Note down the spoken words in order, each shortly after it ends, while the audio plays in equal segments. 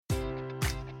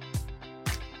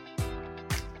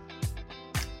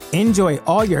Enjoy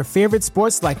all your favorite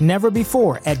sports like never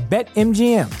before at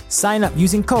BetMGM. Sign up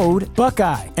using code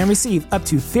Buckeye and receive up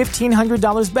to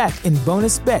 $1,500 back in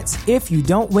bonus bets if you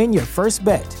don't win your first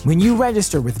bet. When you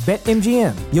register with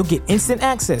BetMGM, you'll get instant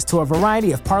access to a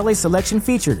variety of parlay selection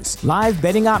features, live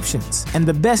betting options, and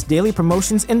the best daily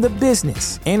promotions in the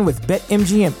business. And with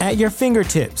BetMGM at your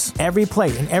fingertips, every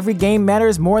play and every game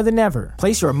matters more than ever.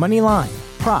 Place your money line,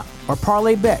 prop, or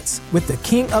parlay bets with the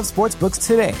king of sportsbooks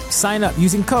today. Sign up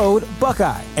using code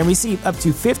Buckeye and receive up to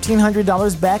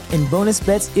 $1,500 back in bonus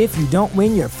bets if you don't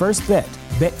win your first bet.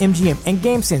 BetMGM and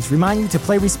GameSense remind you to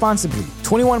play responsibly.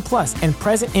 21 plus and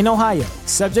present in Ohio,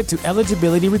 subject to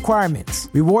eligibility requirements.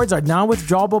 Rewards are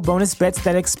non-withdrawable bonus bets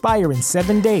that expire in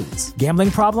 7 days. Gambling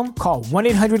problem? Call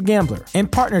 1-800-GAMBLER. In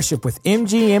partnership with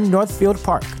MGM Northfield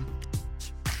Park.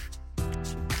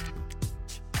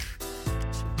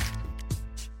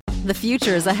 The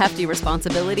future is a hefty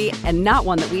responsibility and not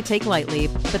one that we take lightly.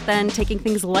 But then taking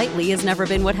things lightly has never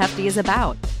been what Hefty is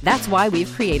about. That's why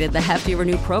we've created the Hefty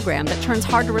Renew program that turns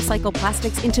hard-to-recycle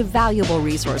plastics into valuable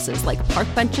resources like park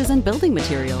benches and building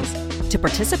materials. To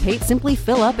participate, simply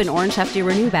fill up an orange Hefty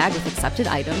Renew bag with accepted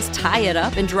items, tie it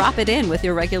up, and drop it in with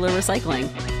your regular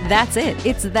recycling. That's it.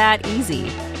 It's that easy.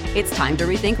 It's time to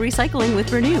rethink recycling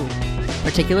with Renew.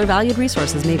 Particular valued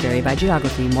resources may vary by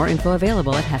geography. More info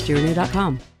available at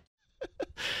heftyrenew.com.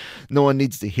 No one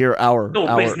needs to hear our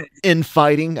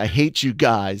infighting. I hate you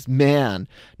guys, man.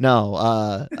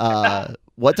 No.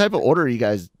 What type of order are you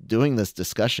guys doing this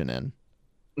discussion in?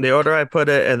 The order I put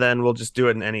it, and then we'll just do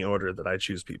it in any order that I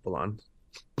choose people on.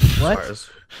 What? What does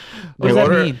that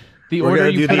mean? The order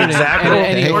you put it in. The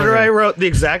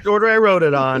exact order I wrote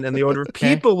it on, and the order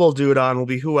people will do it on will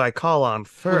be who I call on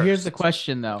first. Well, here's the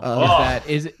question, though: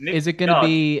 is it going to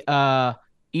be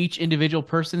each individual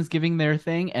person's giving their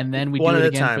thing, and then we do it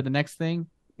again for the next thing?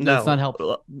 No, it's not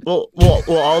helpful. We'll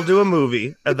all do a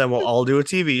movie, and then we'll all do a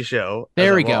TV show.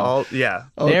 There we go. Yeah,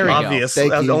 there we obvious. go.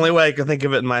 That's the only way I can think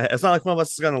of it in my head. It's not like one of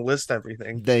us is going to list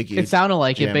everything. Thank you. It sounded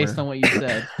like Jammer. it based on what you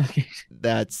said.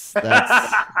 That's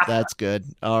good.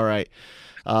 All right.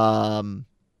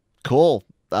 Cool.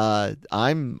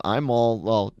 I'm all,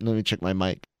 well, let me check my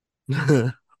mic.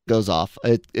 Goes off.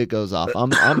 It goes off.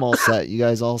 I'm all set. You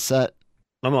guys all set?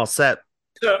 I'm all set.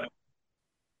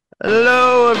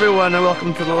 Hello, everyone, and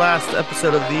welcome to the last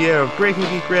episode of the year of Breaking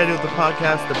Geek Radio, the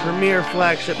podcast, the premier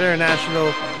flagship international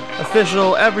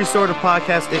official every sort of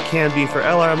podcast it can be for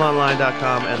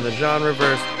LRMonline.com and the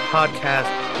Genreverse Podcast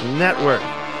Network.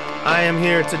 I am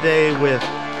here today with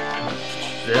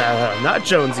not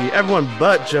Jonesy, everyone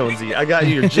but Jonesy. I got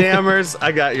your Jammers,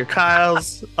 I got your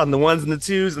Kyles on the ones and the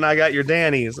twos, and I got your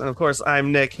Dannies. And of course,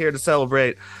 I'm Nick, here to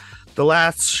celebrate the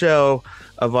last show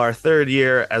of our third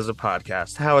year as a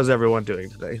podcast. How is everyone doing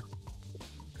today?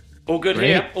 All good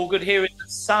here. All good here in the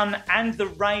sun and the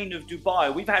rain of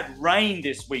Dubai. We've had rain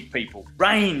this week, people.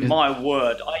 Rain, my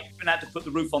word. I even had to put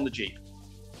the roof on the Jeep.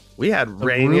 We had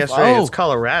rain yesterday. It's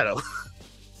Colorado.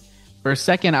 For a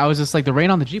second, I was just like, the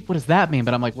rain on the Jeep, what does that mean?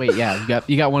 But I'm like, wait, yeah,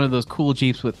 you got one of those cool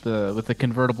Jeeps with the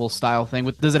convertible style thing.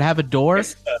 Does it have a door?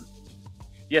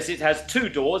 Yes, it has two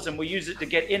doors, and we use it to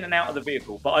get in and out of the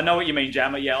vehicle. But I know what you mean,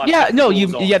 Jammer. Yeah,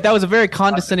 that was a very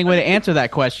condescending way to answer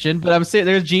that question. But I'm saying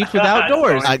there's Jeeps without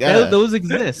doors. Those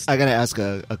exist. I gotta ask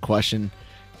a question.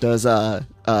 Does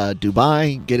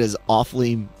Dubai get as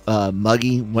awfully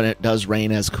muggy when it does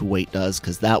rain as Kuwait does?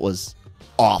 Because that was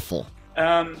awful.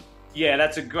 Yeah,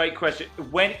 that's a great question.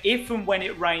 If and when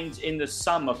it rains in the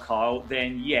summer, Kyle,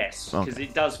 then yes, because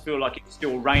it does feel like it's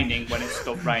still raining when it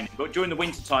stopped raining. But during the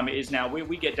winter time, it is now.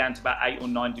 We get down to about 8 or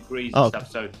 9 degrees and stuff.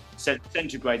 So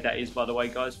centigrade, that is, by the way,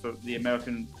 guys, for the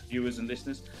American viewers and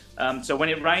listeners. So when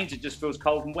it rains, it just feels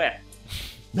cold and wet.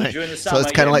 Nice. During the summer, so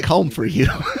it's kind of like home for you.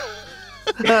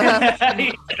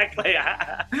 Exactly.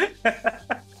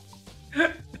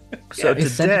 So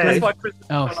today...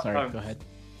 sorry, go ahead.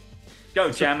 Go,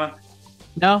 Jammer.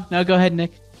 No, go ahead,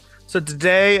 Nick. So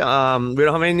today, we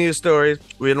don't have any news stories.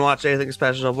 We didn't watch anything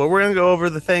special, but we're going to go over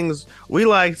the things we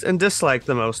liked and disliked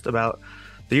the most about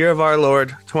the year of our Lord,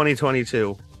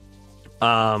 2022.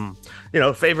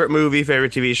 Favorite movie,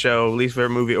 favorite TV show, least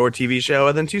favorite movie or TV show,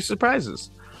 and then 2 surprises.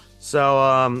 So,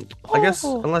 I guess,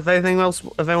 unless if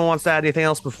anyone wants to add anything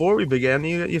else before we begin,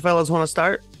 you fellas want to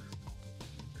start?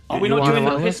 Are we not doing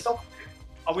the pissed off?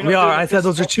 We are. I said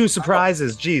those are 2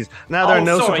 surprises. Jeez. Now there are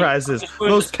no surprises.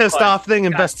 Most pissed off thing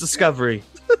and best discovery.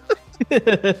 Well,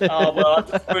 I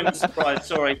just ruined the surprise.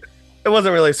 Sorry. It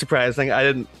wasn't really surprising.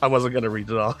 I wasn't going to read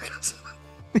it all.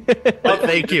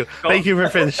 Thank you. Thank you for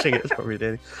finishing it for me,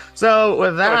 Danny. So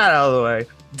with that out of the way,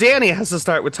 Danny has to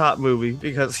start with top movie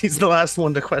because he's the last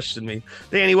one to question me.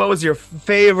 Danny, what was your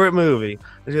favorite movie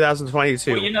in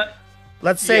 2022? Well,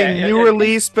 let's say new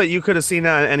release, but you could have seen it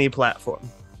on any platform.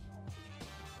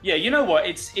 Yeah, you know what?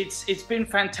 It's been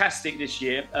fantastic this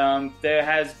year. There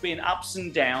has been ups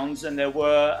and downs, and there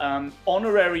were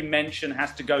honorary mention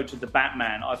has to go to The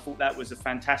Batman. I thought that was a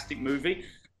fantastic movie.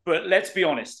 But let's be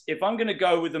honest, if I'm going to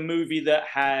go with a movie that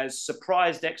has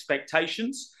surprised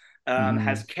expectations,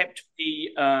 has kept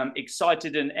me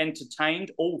excited and entertained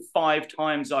all 5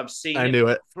 times I've seen it. I knew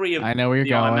it. 3 of I know where you're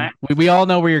going. IMAX. We all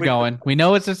know where you're going. We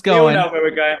know it's just going. We all know where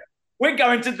we're going. We're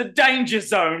going to the danger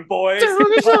zone, boys.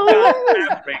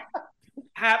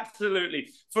 Absolutely.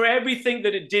 For everything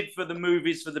that it did for the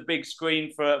movies, for the big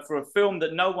screen, for a film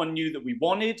that no one knew that we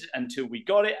wanted until we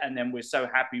got it, and then we're so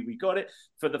happy we got it.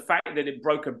 For the fact that it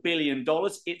broke $1 billion,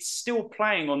 it's still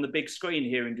playing on the big screen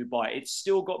here in Dubai. It's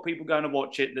still got people going to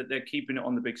watch it, that they're keeping it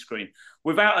on the big screen.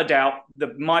 Without a doubt,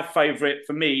 my favorite,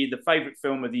 for me, the favorite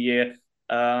film of the year,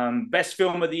 best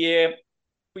film of the year,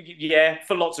 yeah,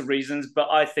 for lots of reasons, but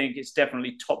I think it's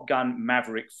definitely Top Gun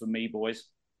Maverick for me, boys.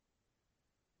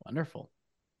 Wonderful.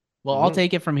 Well, I'll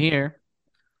take it from here.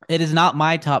 It is not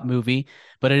my top movie,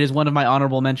 but it is one of my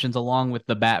honorable mentions along with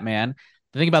The Batman.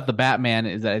 The thing about The Batman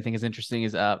is that I think is interesting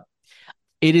is it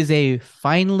is a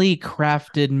finely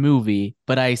crafted movie,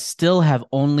 but I still have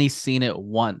only seen it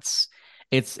once.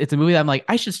 It's a movie that I'm like,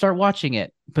 I should start watching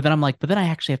it. But then I'm like, but then I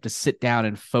actually have to sit down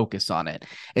and focus on it.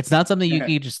 It's not something you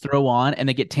can just throw on and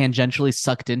then get tangentially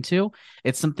sucked into.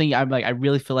 It's something I'm like, I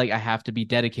really feel like I have to be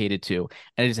dedicated to.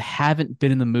 And I just haven't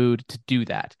been in the mood to do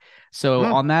that. So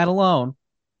on that alone,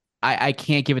 I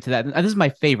can't give it to that. This is my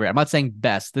favorite. I'm not saying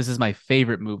best. This is my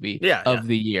favorite movie of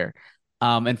the year.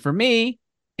 And for me,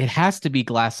 it has to be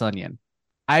Glass Onion.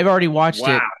 I've already watched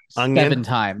it 7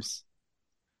 times.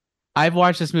 I've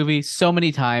watched this movie so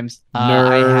many times.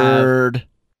 Nerd.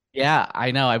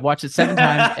 I know. I've watched it 7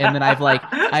 times, and then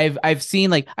I've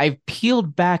seen I've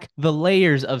peeled back the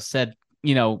layers of said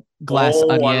glass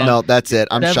onion. No, that's it.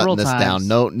 I'm shutting this down.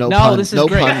 No puns. No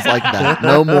great. Puns like that.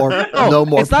 No more. No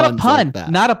more. It's not a pun. Like that.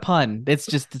 Not a pun.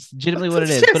 It's legitimately what it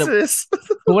is.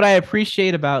 But what I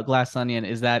appreciate about Glass Onion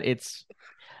is that it's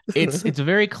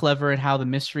very clever in how the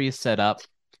mystery is set up.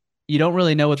 You don't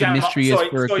really know what the mystery is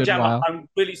for a good while. I'm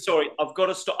really sorry. I've got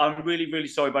to stop. I'm really, really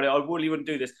sorry, buddy. I really wouldn't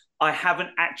do this. I haven't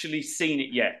actually seen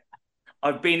it yet.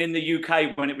 I've been in the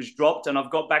UK when it was dropped, and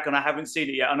I've got back and I haven't seen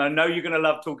it yet. And I know you're going to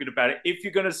love talking about it. If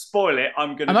you're going to spoil it, I'm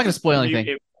not going to spoil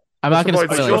anything. I'm not going to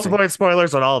spoil anything. Avoid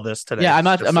spoilers on all this today. Yeah, I'm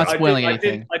not spoiling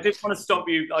anything. I didn't want to stop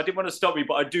you.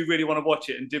 But I do really want to watch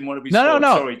it and didn't want to be spoiled.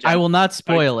 No. Sorry, I will not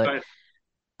spoil it.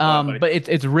 But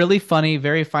it's really funny,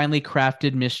 very finely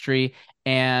crafted mystery.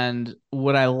 And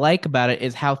what I like about it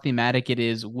is how thematic it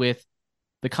is with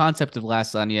the concept of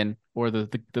Glass Onion, or the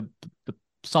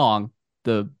song,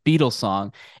 the Beatles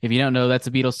song. If you don't know, that's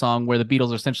a Beatles song where the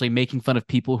Beatles are essentially making fun of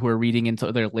people who are reading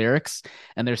into their lyrics,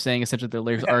 and they're saying essentially their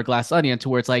lyrics are Glass Onion, to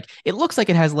where it's like, it looks like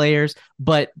it has layers,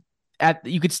 but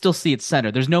you could still see its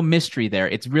center. There's no mystery there.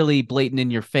 It's really blatant in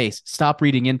your face. Stop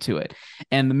reading into it.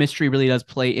 And the mystery really does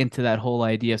play into that whole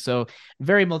idea. So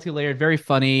very multi-layered, very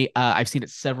funny. I've seen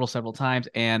it several times,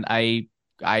 and I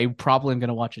probably am going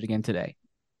to watch it again today.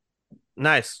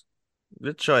 Nice.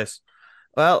 Good choice.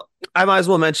 Well, I might as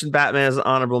well mention Batman as an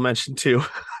honorable mention too,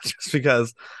 just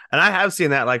because. And I have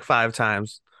seen that like 5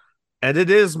 times. And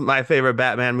it is my favorite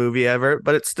Batman movie ever,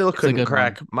 but it still couldn't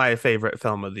crack my favorite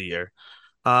film of the year.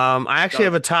 I actually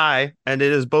have a tie, and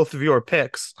it is both of your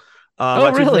picks.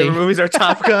 My 2 favorite movies are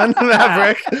Top Gun,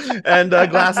 Maverick, and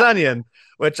Glass Onion,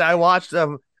 which I watched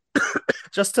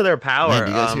just to their power. Man,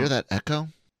 do you guys hear that echo?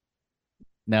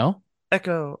 No.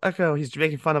 Echo. He's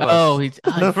making fun of us. Oh, he's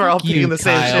we're all being the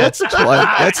same shit.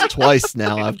 That's twice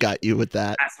now. I've got you with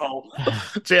that. Asshole.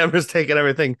 Jammer's taking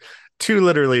everything too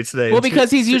literally today. Well,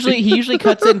 because he usually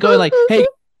cuts in going like, "Hey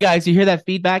guys, you hear that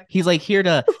feedback?" He's like here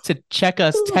to check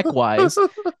us tech wise,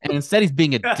 and instead he's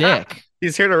being a dick.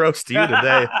 He's here to roast you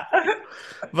today.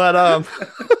 But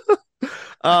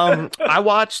I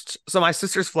watched. So my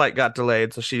sister's flight got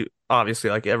delayed, so she obviously,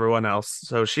 like everyone else,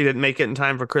 so she didn't make it in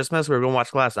time for Christmas. We were going to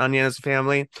watch Glass Onion as a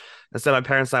family. Instead, my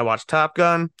parents and I watched Top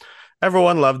Gun.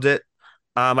 Everyone loved it.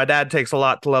 My dad takes a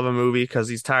lot to love a movie because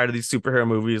he's tired of these superhero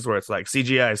movies where it's like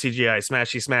CGI,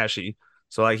 smashy.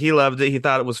 So like he loved it. He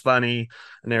thought it was funny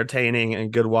and entertaining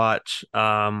and good watch.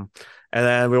 And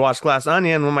then we watched Glass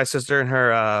Onion when my sister and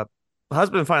her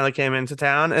husband finally came into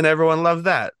town, and everyone loved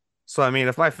that. So I mean,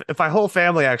 if my whole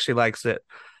family actually likes it,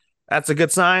 that's a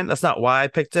good sign. That's not why I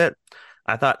picked it.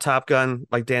 I thought Top Gun,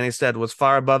 like Danny said, was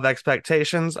far above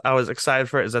expectations. I was excited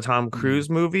for it as a Tom Cruise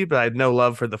movie, but I had no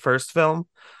love for the first film.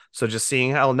 So just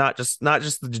seeing how not just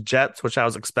the jets, which I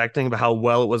was expecting, but how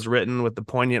well it was written with the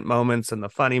poignant moments and the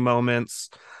funny moments,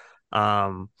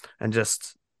 and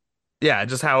just yeah,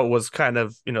 just how it was kind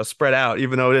of, spread out,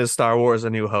 even though it is Star Wars: A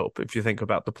New Hope. If you think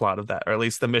about the plot of that, or at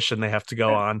least the mission they have to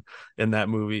go on in that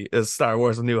movie is Star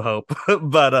Wars: A New Hope.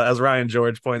 But as Ryan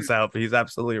George points out, he's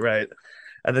absolutely right.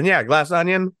 And then yeah, Glass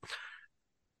Onion.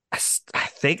 I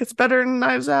think it's better than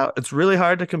Knives Out. It's really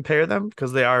hard to compare them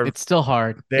because they are It's still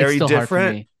hard. very Hard for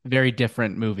different. me. Very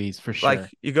different movies for sure. Like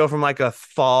you go from like a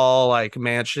fall like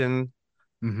mansion,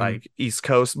 Mhm. like East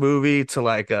Coast movie to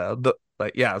like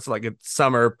it's like a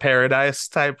summer paradise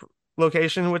type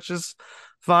location, which is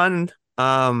fun.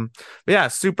 But yeah,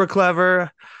 super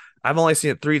clever. I've only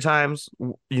seen it 3 times.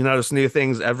 You notice new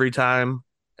things every time,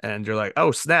 and you're like,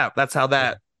 oh snap, that's how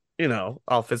that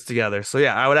all fits together. So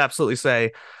yeah, I would absolutely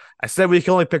say. I said we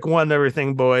can only pick one of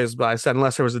everything, boys, but I said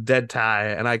unless there was a dead tie,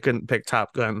 and I couldn't pick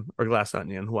Top Gun or Glass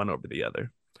Onion, one over the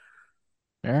other.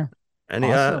 Sure.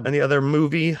 Any Awesome. any other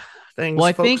movie things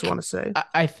Well, folks want to say?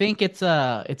 I think it's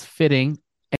fitting.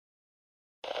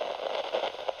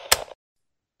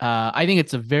 I think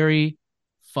it's a very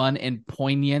fun and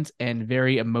poignant and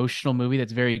very emotional movie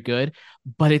that's very good.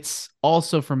 But it's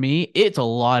also for me, it's a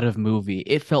lot of movie.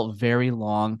 It felt very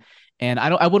long. And I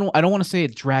don't want to say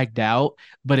it dragged out,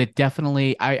 but it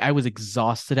definitely I was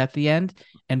exhausted at the end.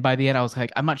 And by the end, I was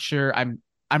like, I'm not sure I'm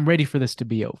ready for this to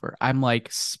be over. I'm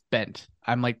like spent.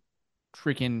 I'm like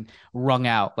freaking wrung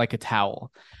out like a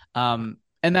towel. And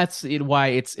that's why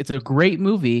it's a great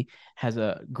movie, has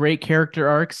a great character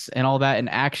arcs and all that, and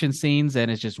action scenes,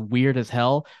 and it's just weird as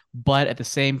hell. But at the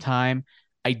same time,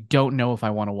 I don't know if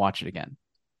I want to watch it again.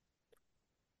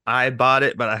 I bought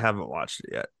it, but I haven't watched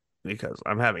it yet because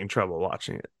I'm having trouble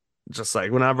watching it. Just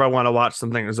like whenever I want to watch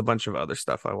something, there's a bunch of other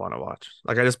stuff I want to watch.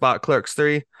 Like I just bought Clerks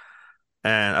 3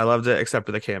 and I loved it except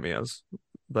for the cameos.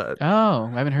 But Oh,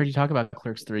 I haven't heard you talk about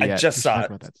Clerks 3 I yet. just We should saw talk it.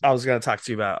 about that. I was going to talk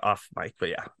to you about off mic, but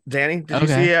yeah. Danny, did you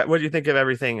Okay. see it? What do you think of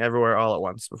Everything Everywhere All at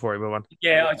Once before we move on?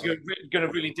 Yeah, I'm going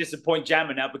to really disappoint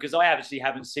Jammer now because I actually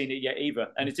haven't seen it yet either.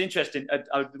 And it's interesting.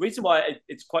 The reason why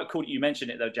it's quite cool that you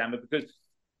mentioned it though, Jammer, because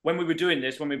when we were doing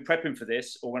this, when we were prepping for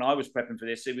this, or when I was prepping for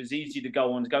this, it was easy to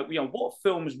go on and go, what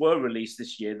films were released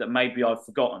this year that maybe I've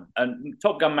forgotten? And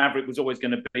Top Gun Maverick was always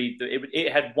going to be,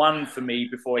 it had won for me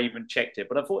before I even checked it.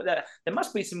 But I thought that there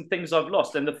must be some things I've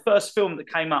lost. And the first film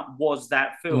that came up was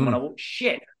that film. And I thought,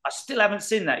 shit, I still haven't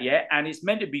seen that yet. And it's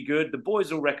meant to be good. The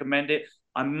boys all recommend it.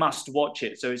 I must watch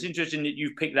it. So it's interesting that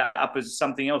you've picked that up as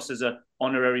something else as an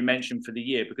honorary mention for the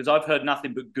year because I've heard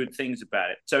nothing but good things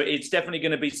about it. So it's definitely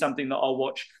going to be something that I'll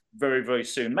watch very, very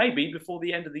soon, maybe before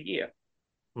the end of the year.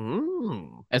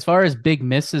 As far as big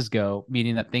misses go,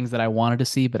 meaning that things that I wanted to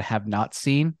see but have not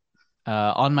seen,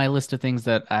 on my list of things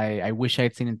that I wish I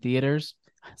had seen in theaters,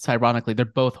 so ironically, they're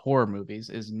both horror movies,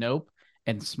 is Nope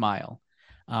and Smile.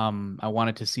 I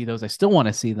wanted to see those. I still want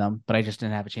to see them, but I just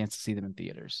didn't have a chance to see them in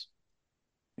theaters.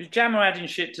 Is Jammer adding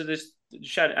shit to this?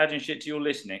 Adding shit to your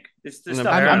list, Nick. This stuff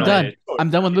I'm done. I'm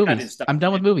done with movies. I'm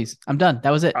done with movies. I'm done.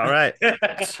 That was it. All right.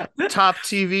 Top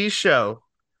TV show.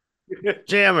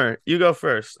 Jammer, you go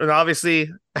first. And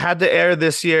obviously, had to air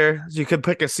this year. So you could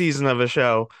pick a season of a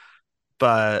show,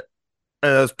 but it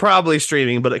was probably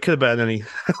streaming, but it could have been any.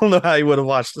 I don't know how you would have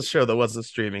watched the show that wasn't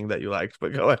streaming that you liked,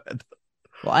 but go ahead.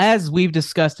 Well, as we've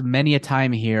discussed many a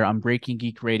time here on Breaking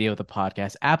Geek Radio, the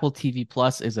podcast, Apple TV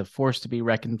Plus is a force to be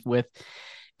reckoned with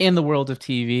in the world of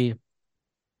TV.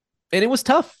 And it was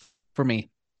tough for me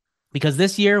because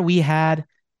this year we had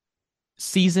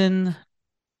season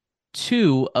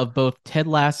 2 of both Ted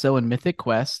Lasso and Mythic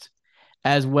Quest,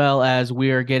 as well as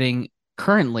we are getting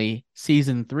currently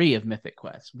season 3 of Mythic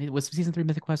Quest. Was season 3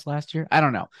 Mythic Quest last year? I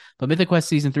don't know. But Mythic Quest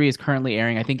season 3 is currently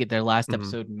airing. I think their last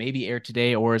episode maybe aired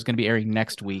today or is going to be airing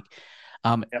next week.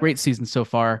 Great season so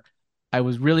far. I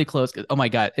was really close. Oh my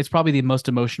God. It's probably the most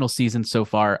emotional season so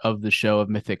far of the show of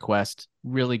Mythic Quest.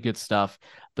 Really good stuff.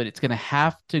 But it's going to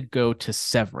have to go to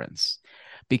Severance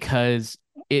because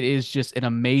it is just an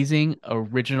amazing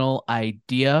original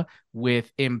idea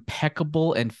with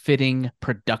impeccable and fitting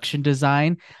production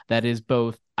design that is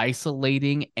both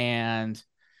isolating and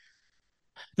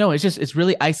it's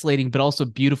really isolating, but also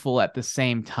beautiful at the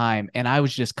same time. And I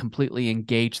was just completely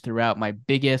engaged throughout. My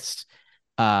biggest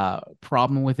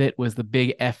problem with it was the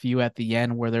big FU at the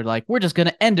end where they're like, we're just going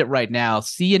to end it right now.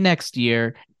 See you next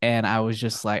year. And I was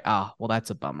just like, well, that's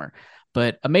a bummer.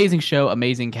 But amazing show,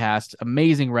 amazing cast,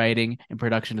 amazing writing and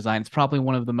production design. It's probably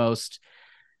one of the most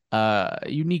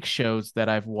unique shows that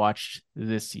I've watched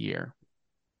this year.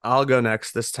 I'll go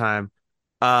next this time.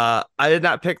 I did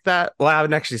not pick that. Well, I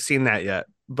haven't actually seen that yet,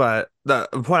 But the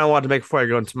point I wanted to make before I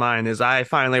go into mine is I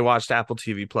finally watched Apple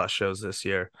TV Plus shows this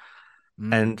year,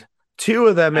 and two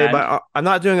of them made my. I'm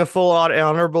not doing a full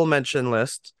honorable mention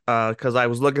list because I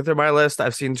was looking through my list.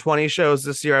 I've seen 20 shows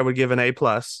this year. I would give an A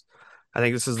plus. I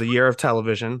think this is the year of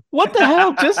television. What the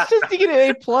hell? Just to get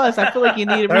an A plus, I feel like you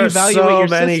need to reevaluate There's your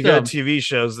so many system. good TV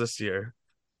shows this year.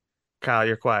 Kyle,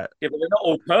 you're quiet. Yeah, but they're not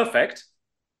all perfect.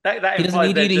 That He doesn't implies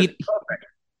need they're you just perfect.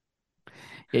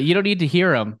 Yeah, you don't need to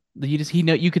hear him. You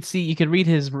could read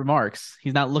his remarks.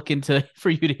 He's not looking for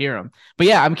you to hear him. But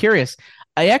yeah, I'm curious.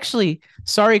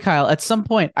 Sorry, Kyle, at some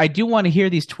point I do want to hear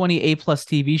these 20 A+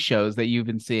 TV shows that you've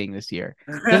been seeing this year.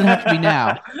 It doesn't have to be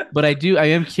now, but I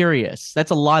am curious.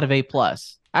 That's a lot of A+.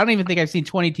 I don't even think I've seen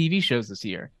 20 TV shows this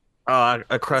year. Oh,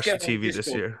 I crushed the TV this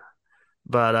year.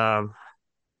 But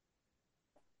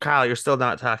Kyle, you're still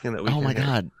not talking that we Oh my hear.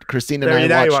 God. Christina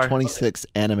and I watched 26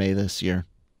 anime this year.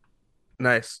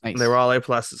 Nice. They were all A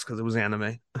pluses because it was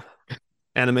anime.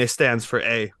 Anime stands for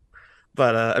A,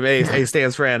 but A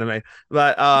stands for anime.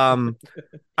 But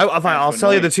I'll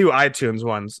tell you the two iTunes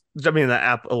ones. I mean the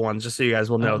Apple ones, just so you guys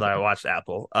will know that I watched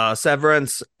Apple.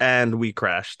 Severance and We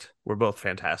Crashed were both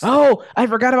fantastic. Oh, I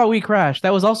forgot about We Crashed.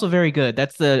 That was also very good.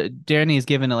 That's Danny is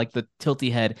given like the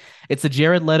tilty head. It's the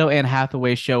Jared Leto and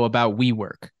Hathaway show about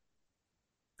WeWork.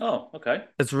 Oh, okay.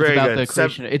 It's very good.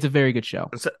 It's a very good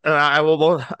show. I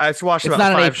watched about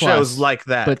 5 shows like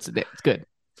that. But it's good.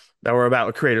 That were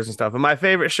about creators and stuff. And my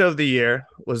favorite show of the year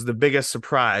was The Biggest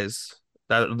Surprise.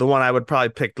 The one I would probably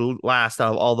pick last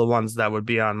out of all the ones that would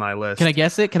be on my list. Can I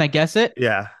guess it?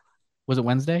 Yeah. Was it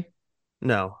Wednesday?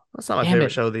 No, that's not my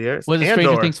favorite show of the year. Was it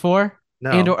Stranger Things 4? No.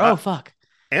 Andor. Oh, fuck.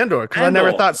 Andor, because I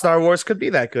never thought Star Wars could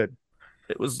be that good.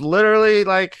 It was literally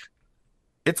like...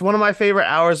 It's one of my favorite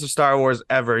hours of Star Wars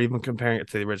ever, even comparing it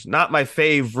to the original. Not my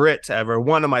favorite ever,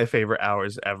 one of my favorite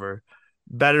hours ever.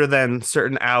 Better than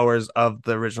certain hours of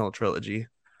the original trilogy.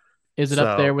 Is it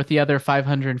up there with the other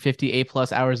 550 A+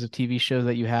 hours of TV shows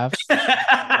that you have?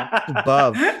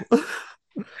 Above.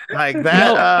 Like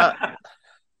that.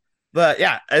 But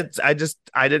yeah,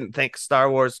 I didn't think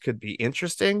Star Wars could be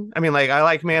interesting. I mean, like, I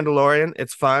like Mandalorian.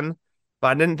 It's fun. But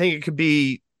I didn't think it could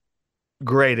be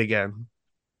great again.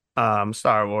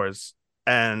 Star Wars.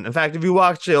 And in fact, if you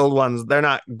watch the old ones, they're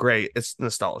not great. It's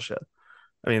nostalgia.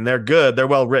 I mean, they're good, they're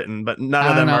well written, but none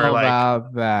of them are like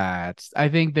about that. I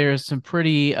think there's some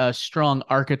pretty strong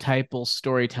archetypal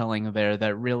storytelling there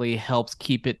that really helps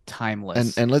keep it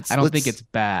timeless. And I don't think it's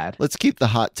bad. Let's keep the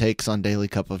hot takes on Daily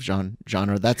Cup of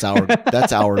genre. That's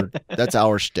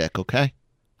our shtick, okay?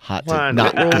 Hot take,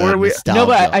 not nostalgia. No,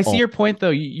 but I see your point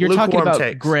though. You're talking about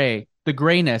takes. gray. The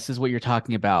grayness is what you're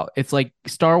talking about. It's like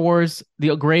Star Wars.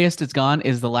 The grayest it's gone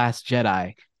is The Last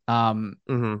Jedi.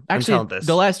 Actually,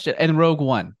 The Last Jedi and Rogue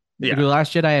One. Yeah, The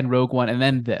Last Jedi and Rogue One, and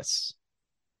then this.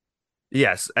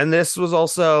 Yes, and this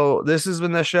has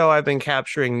been the show I've been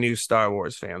capturing new Star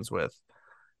Wars fans with,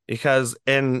 because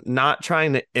in not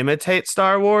trying to imitate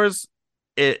Star Wars,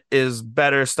 it is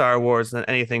better Star Wars than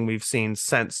anything we've seen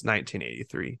since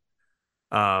 1983.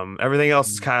 Everything else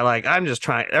is kind of like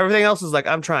everything else is like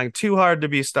I'm trying too hard to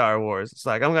be Star Wars. It's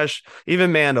like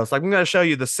even Mando, it's like I'm gonna show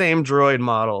you the same droid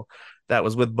model that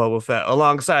was with Boba Fett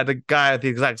alongside the guy with the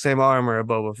exact same armor of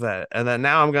Boba Fett, and then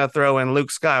now I'm gonna throw in Luke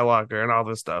Skywalker and all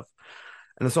this stuff.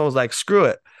 And this one was like, screw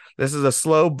it. This is a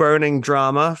slow burning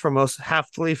drama a lot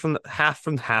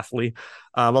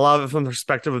of it from the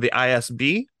perspective of the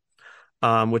ISB.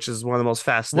 Which is one of the most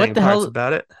fascinating parts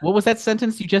about it. What was that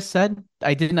sentence you just said?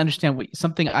 I didn't understand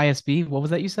something ISB. What was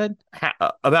that you said?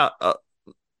 About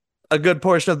a good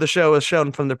portion of the show is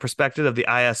shown from the perspective of the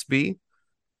ISB.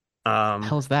 What the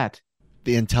hell is that?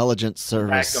 The intelligence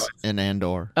service in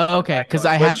Andor. Oh, okay. Because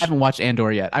I haven't watched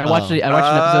Andor yet. I watched an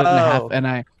episode and a half,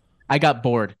 and I got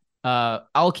bored.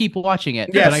 I'll keep watching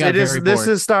it. Yes, but I got it is. Very this bored.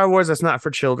 is Star Wars. That's not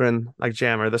for children like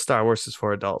Jammer. The Star Wars is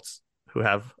for adults who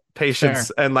have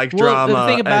patience and like drama the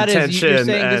thing about and it is tension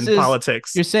and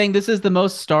politics. You're saying this is the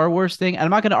most Star Wars thing, and I'm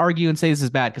not going to argue and say this is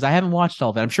bad because I haven't watched all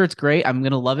of it. I'm sure it's great. I'm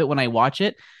going to love it when I watch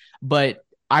it, but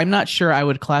I'm not sure I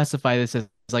would classify this as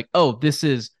like, oh, this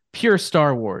is pure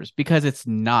Star Wars, because it's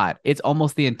not. It's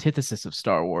almost the antithesis of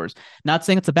Star Wars. Not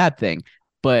saying it's a bad thing,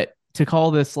 but to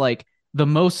call this like the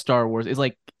most Star Wars is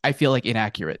like, I feel like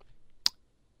inaccurate.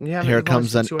 Yeah, here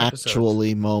comes an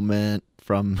actually moment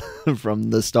from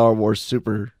the Star Wars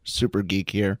super geek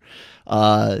here.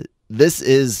 This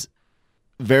is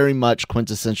very much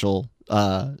quintessential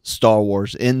Star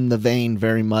Wars, in the vein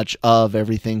very much of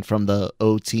everything from the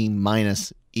OT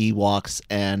minus Ewoks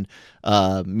and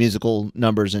musical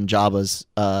numbers in Jabba's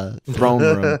throne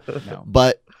room.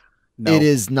 But it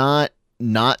is not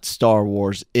not Star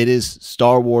Wars. It is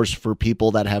Star Wars for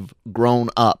people that have grown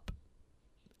up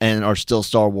and are still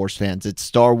Star Wars fans. It's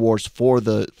Star Wars for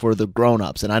the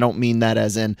grown-ups. And I don't mean that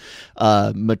as in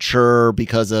mature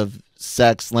because of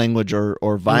sex, language,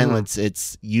 or violence.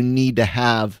 It's you need to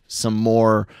have some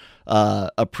more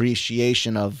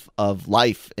appreciation of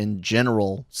life in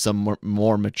general, some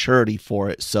more maturity for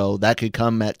it. So that could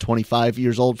come at 25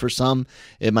 years old for some.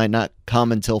 It might not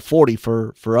come until 40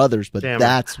 for others, but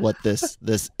that's what this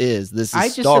is. This is I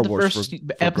just Star said the Wars first for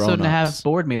episode and a half grown-ups.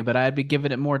 bored me, but I'd be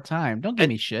giving it more time. Don't give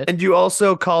me shit. And you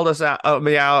also called us out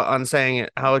on saying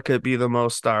how it could be the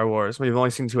most Star Wars. We've only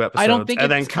seen 2 episodes. I don't think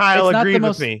and then it's Kyle not the agreed with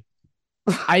most- me.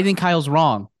 I think Kyle's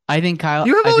wrong. I think Kyle.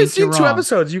 You have I only think you're seen 2 wrong.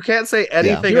 episodes. You can't say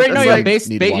anything. You're right. No, It's you're like- based.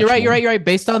 need to watch You're right. more. You're right.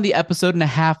 Based on the episode and a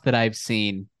half that I've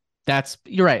seen,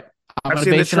 you're right. I'm I've gonna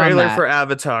seen the base it on trailer that. for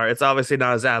Avatar. It's obviously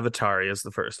not as Avatar-y as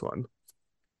the first one.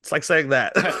 It's like saying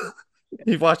that.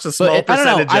 You've watched a small But I don't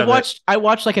percentage know. of I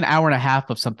watched like an hour and a half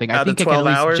of something. I Out of think I can at 12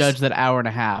 least hours? judge that hour and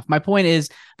a half. My point is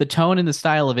the tone and the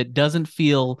style of it doesn't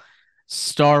feel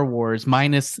Star Wars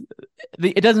minus.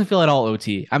 It doesn't feel at all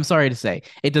OT. I'm sorry to say,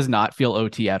 it does not feel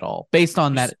OT at all. Based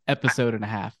on that episode and a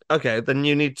half, it. Okay, then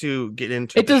you need to get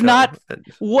into it the does show. not.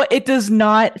 It It does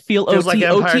not feel feels OT. like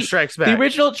Empire OT. Strikes Back.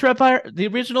 The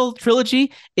original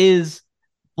trilogy is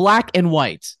black and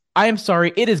white. I am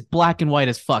sorry, it is black and white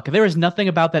as fuck. There is nothing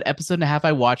about that episode and a half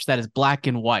I watched that is black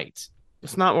and white.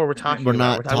 It's not what we're talking We're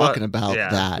about. not talking about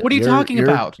that. What are you talking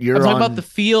about? You're I'm talking on- about the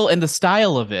feel and the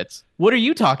style of it. What are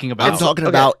you talking about? I'm talking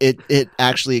about it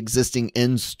actually existing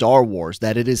in Star Wars,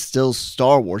 that it is still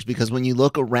Star Wars, because when you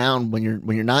look around, when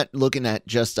you're not looking at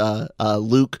just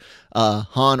Luke,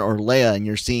 Han, or Leia, and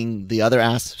you're seeing the other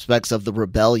aspects of the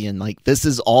rebellion, like this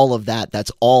is all of that.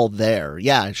 That's all there.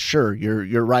 Yeah, sure,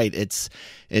 you're right. It's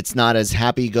not as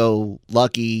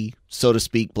happy-go-lucky, so to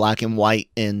speak, black and white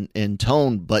in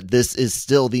tone, but this is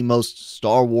still the most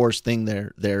Star Wars thing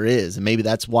there is, and maybe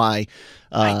that's why.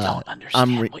 I don't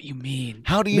understand what you mean.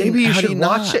 How do you? Maybe you how do should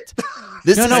not? watch it.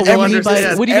 This No, is what do you mean by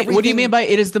everything- what do you everything- mean by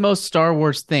it is the most Star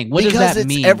Wars thing? What because does that it's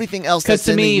mean? everything else. Because That's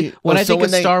to in me, the, when oh, I so think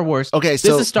of they- Star Wars, okay, this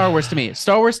so is Star Wars to me.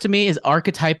 Star Wars to me is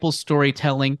archetypal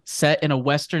storytelling set in a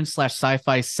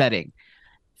Western/sci-fi setting,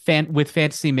 with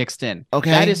fantasy mixed in.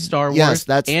 Okay, that is Star Wars.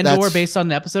 yes, or based on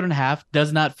the episode and a half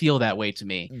does not feel that way to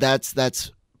me.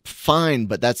 that's fine,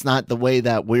 but that's not the way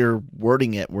that we're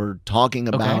wording it. We're talking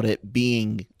about it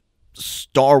being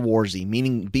Star Warsy,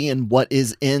 meaning being what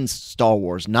is in Star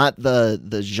Wars, not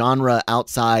the genre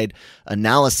outside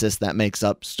analysis that makes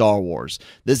up Star Wars.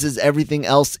 This is everything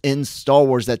else in Star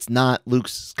Wars that's not Luke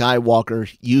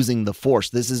Skywalker using the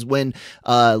Force. This is when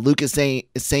Luke is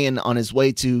saying on his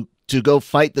way to go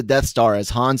fight the Death Star as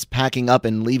Han's packing up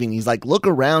and leaving. He's like, look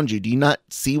around you. Do you not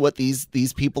see what these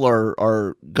people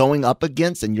are going up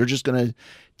against? And you're just going to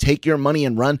take your money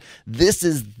and run. This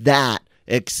is that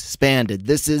expanded.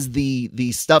 This is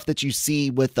the stuff that you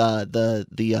see with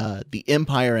the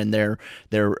Empire and their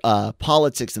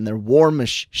politics and their war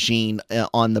machine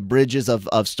on the bridges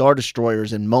of Star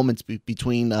Destroyers and moments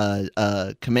between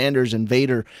commanders and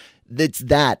Vader. It's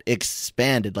that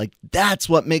expanded. Like that's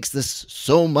what makes this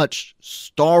so much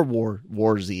Star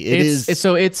Warsy. It's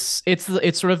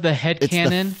sort of the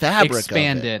headcanon fabric of it.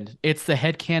 expanded. It's the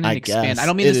headcanon expanded. guess. I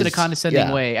don't mean It this in a is- condescending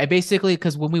yeah. way. I basically,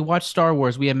 because when we watch Star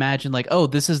Wars, we imagine like, oh,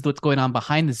 this is what's going on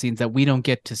behind the scenes that we don't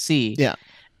get to see. Yeah.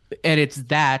 And it's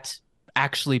that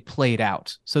actually played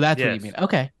out. So that's what you Yes. mean.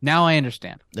 Okay, now I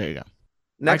understand. There you go.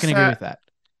 I can agree with that.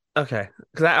 Okay,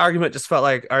 because that argument just felt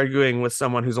like arguing with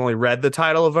someone who's only read the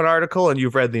title of an article and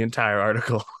you've read the entire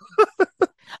article.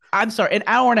 I'm sorry, an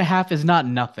hour and a half is not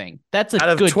nothing. That's a Out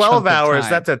of good 12 chunk of hours,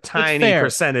 time. that's a tiny fair.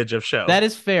 percentage of show. That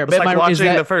is fair. It's like is watching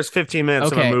that- the first 15 minutes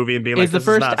of a Okay. movie and being like, is the this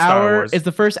first is not Star hour Wars. is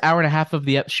the first hour and a half of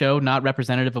the show not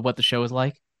representative of what the show is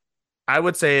like? I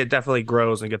would say it definitely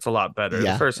grows and gets a lot better.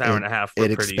 Yeah, the first hour and a half were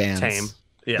it pretty expands. tame.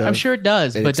 Yeah. The- I'm sure it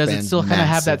does, it but does it expands still kind of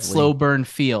have that massively. slow burn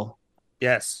feel?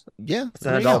 Yes. Yeah. It's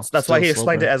an There you adult. go. That's why he Still slow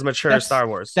explained it burn. as mature That's- Star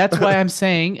Wars. That's why I'm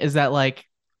saying is that like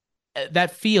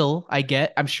that feel I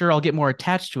get, I'm sure I'll get more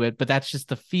attached to it, but that's just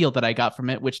the feel that I got from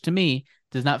it, which to me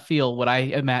does not feel what I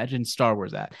imagine Star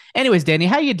Wars at. Anyways, Danny,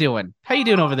 how you doing? How you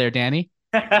doing over there, Danny?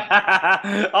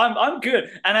 I'm good,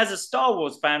 and as a Star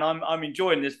Wars fan, I'm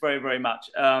enjoying this very, very much.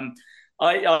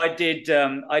 I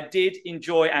did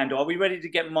enjoy Andor. Are we ready to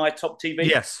get my top TV?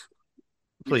 Yes.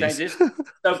 You Please. change this?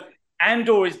 So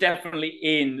Andor is definitely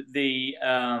in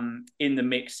the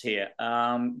mix here.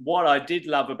 What I did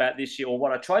love about this year, or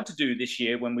what I tried to do this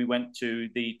year when we went to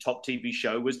the top TV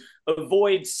show, was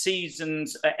avoid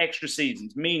seasons, extra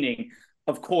seasons, meaning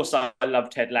of course, I love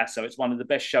Ted Lasso. It's one of the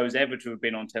best shows ever to have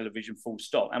been on television, full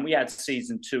stop. And we had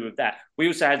season 2 of that. We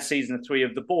also had season 3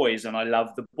 of The Boys, and I love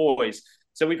The Boys.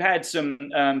 So we've had some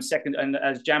second, and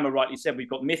as Jammer rightly said, we've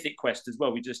got Mythic Quest as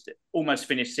well. We just almost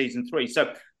finished season 3.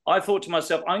 So I thought to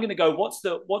myself, I'm going to go,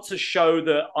 what's a show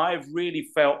that I've really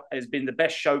felt has been the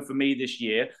best show for me this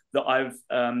year that I've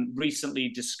recently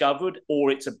discovered,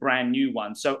 or it's a brand new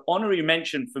one. So honorary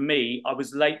mention for me, I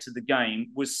was late to the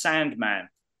game, was Sandman.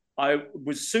 I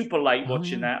was super late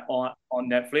watching that on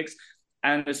Netflix.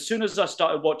 And as soon as I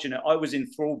started watching it, I was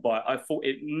enthralled by it. I thought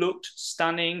it looked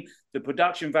stunning. The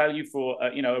production value for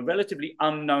a relatively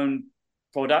unknown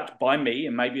product by me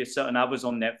and maybe certain others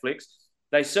on Netflix,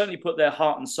 they certainly put their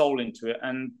heart and soul into it.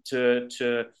 And to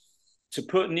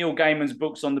put Neil Gaiman's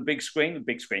books on the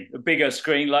a bigger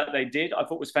screen like they did, I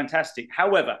thought was fantastic.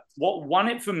 However, what won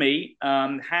it for me,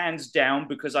 hands down,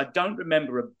 because I don't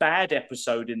remember a bad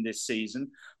episode in this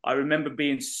season. I remember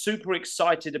being super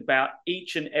excited about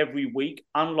each and every week,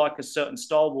 unlike a certain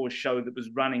Star Wars show that was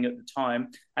running at the time.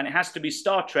 And it has to be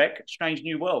Star Trek, Strange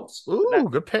New Worlds. Ooh,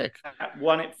 good pick. That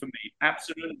won it for me.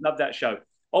 Absolutely love that show.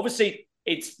 Obviously,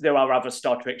 there are other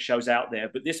Star Trek shows out there,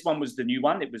 but this one was the new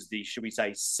one. It was the, should we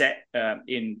say, set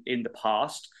in the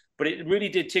past. But it really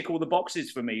did tick all the boxes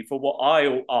for me for what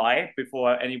I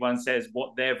before anyone says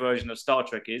what their version of Star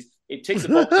Trek is, it ticks the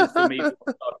boxes for me for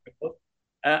what Star Trek was.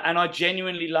 And I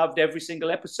genuinely loved every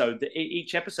single episode.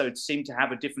 Each episode seemed to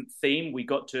have a different theme. We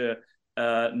got to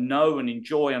know and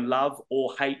enjoy and love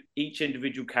or hate each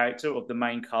individual character of the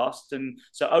main cast. And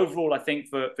so overall, I think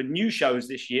for new shows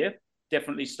this year,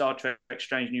 definitely Star Trek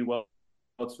Strange New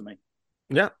Worlds for me.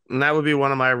 Yeah, and that would be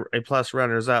one of my A+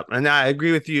 runners up. And I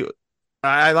agree with you.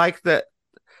 I like that.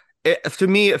 To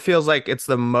me, it feels like it's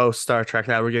the most Star Trek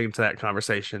now we're getting to that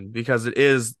conversation because it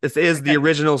is the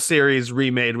original series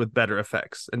remade with better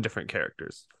effects and different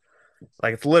characters.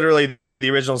 Like it's literally the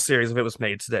original series if it was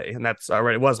made today, and that's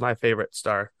already was my favorite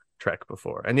Star Trek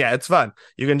before. And yeah, it's fun.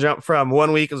 You can jump from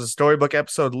 1 week as a storybook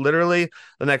episode, literally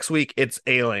the next week it's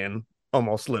Alien,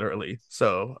 almost literally.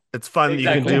 So it's fun.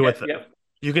 Exactly. You can do with it. Yep.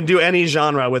 You can do any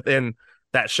genre within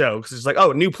that show because it's like,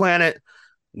 oh, new planet.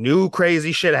 New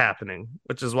crazy shit happening,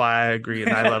 which is why I agree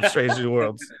and I love Strange New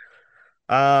Worlds.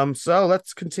 So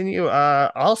let's continue.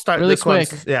 I'll start really this quick.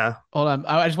 One. Yeah, hold on.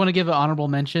 I just want to give an honorable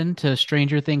mention to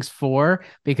Stranger Things 4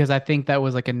 because I think that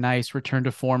was like a nice return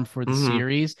to form for the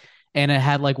series, and it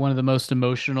had like one of the most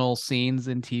emotional scenes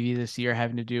in TV this year,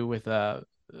 having to do with the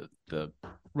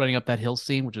running up that hill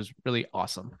scene, which is really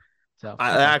awesome. So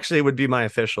I actually would be my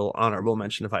official honorable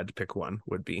mention if I had to pick one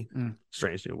would be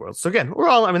Strange New Worlds. So again,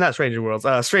 not Strange New Worlds,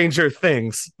 Stranger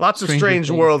Things. Lots of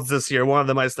strange worlds this year. One of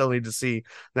them I still need to see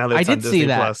now that it's on Disney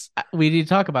Plus. We need to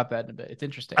talk about that in a bit. It's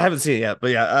interesting. I haven't seen it yet,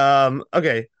 but yeah.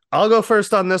 Okay, I'll go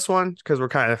first on this one because we're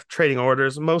kind of trading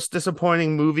orders. Most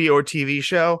disappointing movie or TV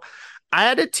show. I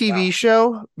had a TV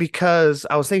show because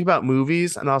I was thinking about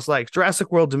movies and I was like, Jurassic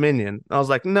World Dominion. I was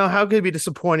like, no, how could it be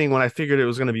disappointing when I figured it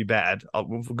was going to be bad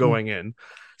going in?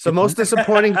 So most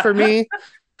disappointing for me,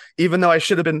 even though I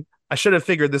should have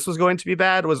figured this was going to be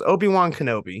bad, was Obi-Wan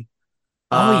Kenobi.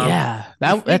 Yeah,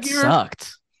 that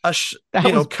sucked.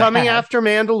 Coming after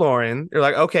Mandalorian, you're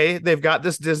like, okay, they've got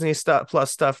this Disney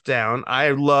Plus stuff down.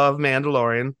 I love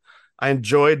Mandalorian. I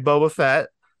enjoyed Boba Fett.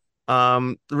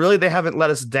 Really, they haven't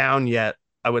let us down yet,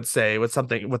 I would say, with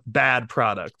bad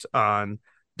product on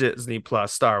Disney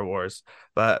Plus Star Wars.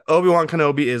 But Obi-Wan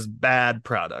Kenobi is bad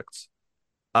product.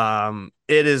 It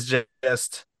is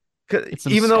just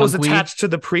even though it was attached to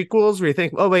the prequels, where you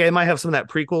think, oh wait, it might have some of that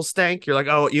prequel stank. You're like,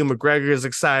 oh, Ewan McGregor is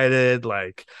excited.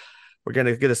 Like, we're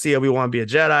gonna get to see Obi-Wan be a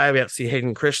Jedi. We have to see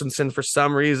Hayden Christensen for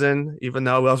some reason, even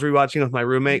though I was rewatching with my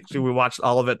roommate. We watched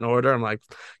all of it in order. I'm like,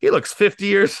 he looks 50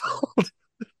 years old.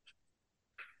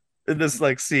 In this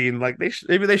like scene, like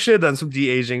maybe they should have done some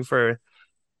de-aging for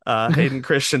Hayden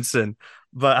Christensen,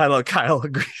 but I know Kyle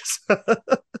agrees. I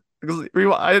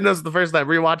didn't know the first time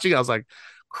rewatching. I was like,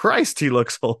 Christ, he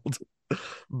looks old.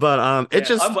 But I'm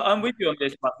with you on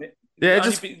this.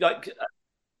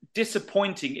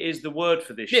 Disappointing is the word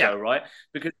for this show, right?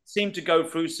 Because it seemed to go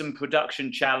through some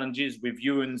production challenges with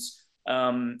Ewan's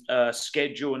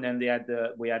schedule, and then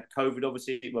we had COVID,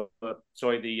 obviously.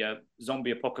 The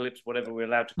zombie apocalypse, whatever we're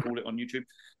allowed to call it on YouTube,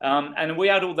 and we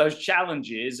had all those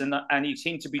challenges, and he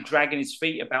seemed to be dragging his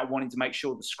feet about wanting to make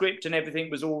sure the script and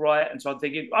everything was all right. And so I'm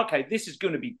thinking, okay, this is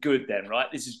going to be good then, right?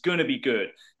 This is going to be good.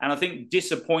 And I think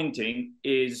disappointing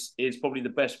is probably the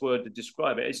best word to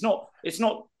describe it. It's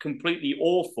not completely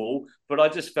awful, but I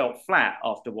just felt flat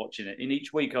after watching it. In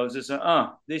each week, I was just like,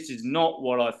 this is not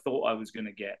what I thought I was going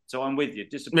to get. So I'm with you.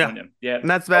 Disappointing. Yeah. And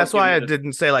that's why I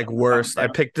didn't say like worst. I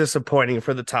picked disappointing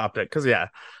for the topic because I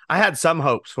had some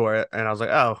hopes for it, and I was like,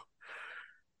 oh,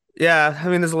 yeah. I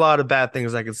mean, there's a lot of bad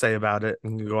things I could say about it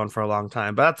and go on for a long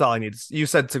time, but that's all I need. You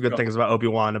said some good things about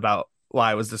Obi-Wan about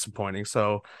why it was disappointing.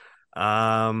 So,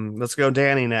 let's go,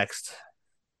 Danny, next.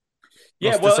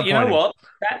 Yeah, well, you know what?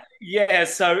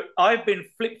 So I've been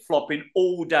flip-flopping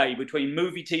all day between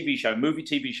movie, TV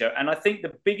show. And I think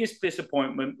the biggest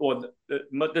disappointment, or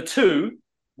the two,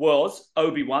 was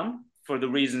Obi-Wan, for the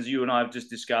reasons you and I have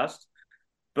just discussed.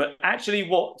 But actually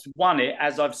what won it,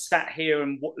 as I've sat here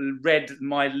and read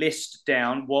my list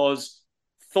down, was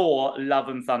Thor, Love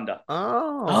and Thunder.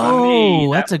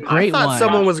 Oh, that's a great one. I thought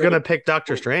someone was going to pick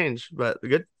Doctor Strange, but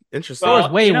good. Interesting.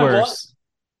 Thor's way worse.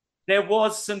 There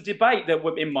was some debate that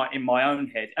were in my own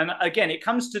head, and again, it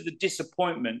comes to the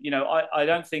disappointment. You know, I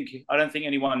don't think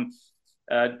anyone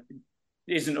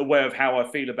isn't aware of how I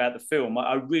feel about the film.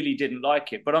 I really didn't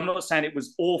like it, but I'm not saying it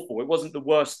was awful. It wasn't the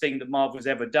worst thing that Marvel's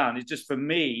ever done. It's just, for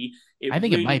me, I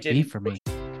think really it might be for me.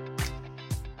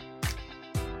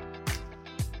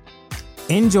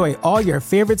 Enjoy all your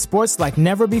favorite sports like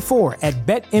never before at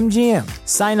BetMGM.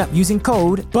 Sign up using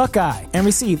code Buckeye and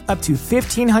receive up to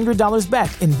 $1,500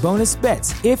 back in bonus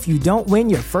bets if you don't win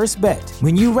your first bet.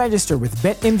 When you register with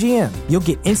BetMGM, you'll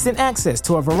get instant access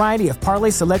to a variety of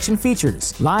parlay selection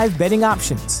features, live betting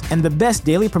options, and the best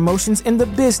daily promotions in the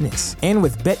business. And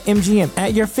with BetMGM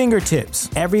at your fingertips,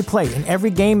 every play and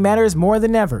every game matters more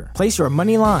than ever. Place your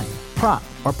money line, prop,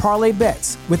 or parlay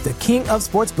bets with the king of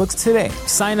sportsbooks today.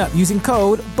 Sign up using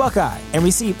code Buckeye and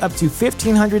receive up to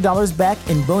 $1,500 back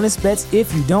in bonus bets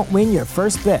if you don't win your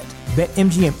first bet.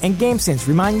 BetMGM and GameSense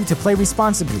remind you to play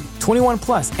responsibly. 21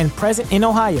 plus and present in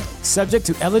Ohio, subject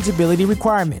to eligibility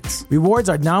requirements. Rewards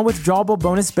are non-withdrawable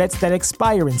bonus bets that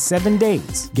expire in 7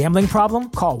 days. Gambling problem?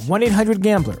 Call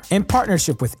 1-800-GAMBLER. In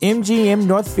partnership with MGM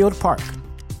Northfield Park.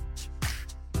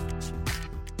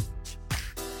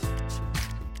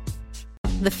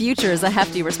 The future is a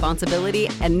hefty responsibility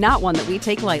and not one that we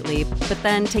take lightly. But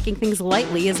then taking things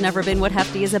lightly has never been what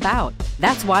Hefty is about.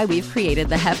 That's why we've created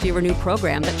the Hefty Renew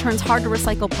program that turns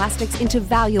hard-to-recycle plastics into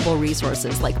valuable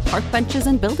resources like park benches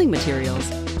and building materials.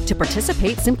 To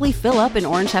participate, simply fill up an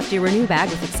orange Hefty Renew bag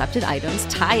with accepted items,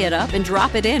 tie it up, and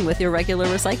drop it in with your regular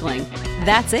recycling.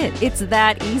 That's it. It's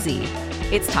that easy.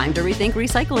 It's time to rethink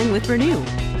recycling with Renew.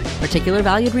 Particular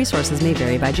valued resources may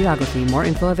vary by geography. More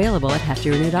info available at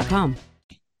heftyrenew.com.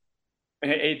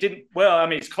 It didn't. Well, I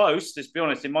mean, it's close. Let's be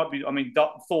honest. It might be. I mean,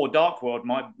 Thor: Dark World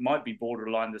might be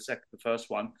borderline the first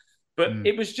one, but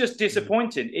it was just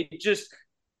disappointing. It just,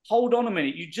 hold on a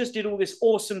minute. You just did all this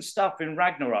awesome stuff in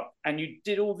Ragnarok, and you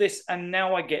did all this, and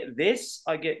now I get this.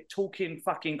 I get talking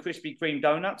fucking Krispy Kreme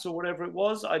donuts or whatever it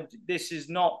was. This is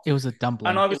not. It was a dumpling,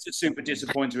 and I was just super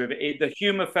disappointed with it. The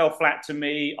humor fell flat to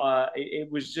me.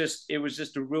 It was just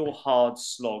a real hard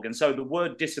slog, and so the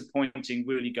word disappointing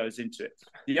really goes into it.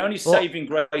 The only saving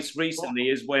grace recently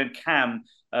is when Cam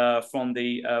from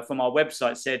our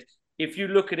website said, if you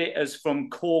look at it as from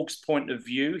Korg's point of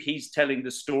view, he's telling the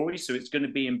story, so it's going to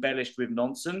be embellished with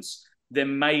nonsense,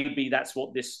 then maybe that's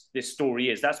what this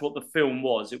story is. That's what the film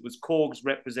was. It was Korg's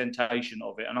representation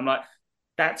of it. And I'm like,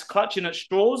 that's clutching at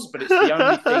straws, but it's the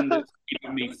only thing that's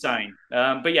keeping me sane.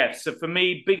 But yeah, so for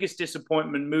me, biggest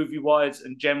disappointment movie-wise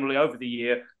and generally over the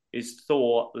year is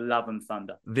Thor, Love and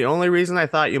Thunder. The only reason I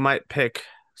thought you might pick,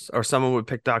 or someone would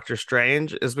pick Doctor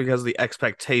Strange, is because of the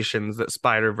expectations that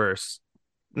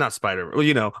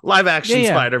live action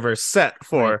Spider-Verse set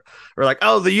for, right. Or like,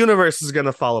 oh, the universe is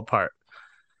gonna fall apart,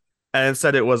 and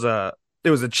instead it was a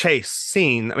chase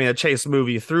scene. I mean, a chase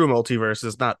movie through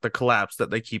multiverses, not the collapse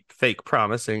that they keep fake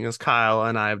promising, as Kyle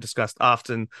and I have discussed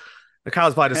often.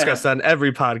 Kyle's probably discussed that on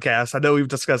every podcast. I know we've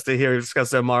discussed it here. We've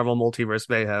discussed it in Marvel Multiverse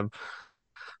Mayhem,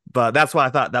 but that's why I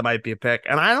thought that might be a pick.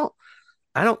 And I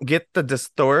don't get the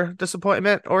Thor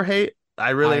disappointment or hate. I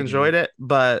really enjoyed it,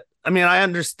 but I mean, I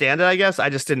understand it, I guess. I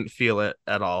just didn't feel it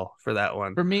at all for that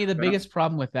one. For me, the biggest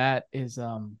problem with that is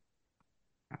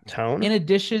tone. In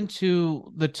addition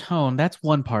to the tone, that's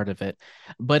one part of it,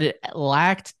 but it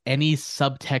lacked any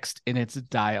subtext in its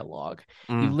dialogue.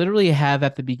 You literally have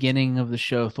at the beginning of the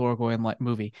show Thor going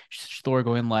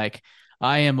like,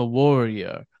 I am a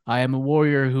warrior. I am a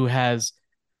warrior who has,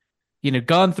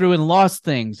 gone through and lost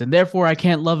things, and therefore I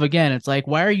can't love again. It's like,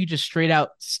 why are you just straight out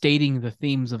stating the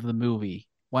themes of the movie?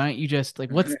 Why don't you just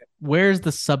where's the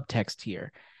subtext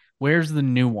here? Where's the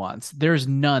nuance? There's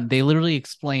none. They literally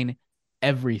explain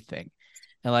everything.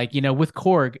 And with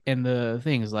Korg and the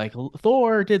things like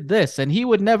Thor did this and he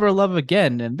would never love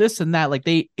again and this and that,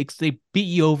 they beat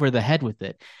you over the head with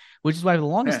it, which is why for the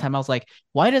longest time I was like,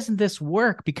 why doesn't this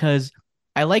work? Because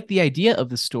I like the idea of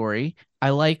the story. I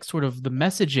like sort of the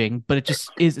messaging, but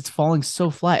it's falling so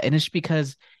flat. And it's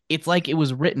because it's like it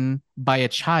was written by a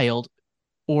child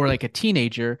or like a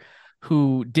teenager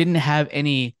who didn't have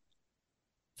any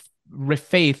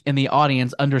faith in the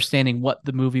audience understanding what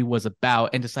the movie was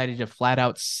about and decided to flat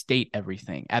out state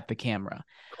everything at the camera.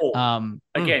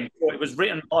 Again, it was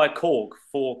written by Korg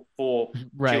for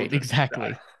right, children.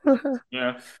 exactly.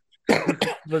 Yeah. So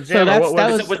was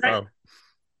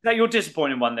that your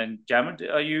disappointing one then, Jammer?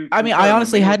 Are you? I mean, I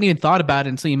honestly hadn't even thought about it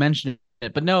until you mentioned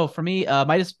it. But no, for me,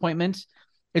 my disappointment.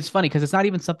 It's funny because it's not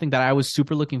even something that I was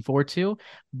super looking forward to,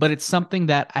 but it's something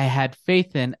that I had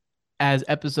faith in as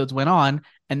episodes went on,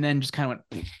 and then just kind of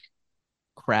went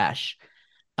crash.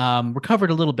 Recovered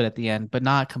a little bit at the end, but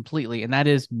not completely, and that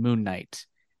is Moon Knight.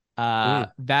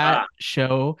 That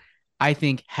show, I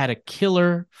think, had a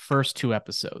killer first 2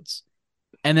 episodes,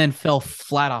 and then fell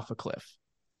flat off a cliff.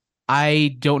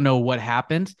 I don't know what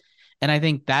happened. And I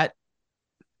think that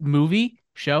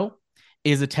show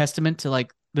is a testament to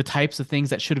like the types of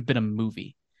things that should have been a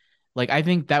movie. Like, I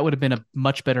think that would have been a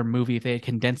much better movie if they had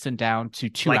condensed it down to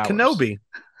 2 hours. Like Kenobi.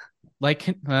 Like,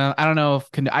 I don't know if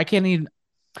I can't even.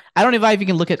 I don't know if I even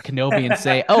can look at Kenobi and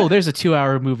say, "Oh, there's a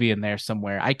 2-hour movie in there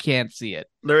somewhere." I can't see it.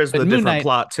 There is the different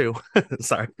plot too.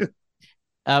 Sorry,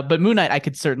 but Moon Knight, I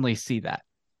could certainly see that.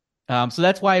 So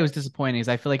that's why it was disappointing. Is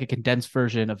I feel like a condensed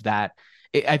version of that.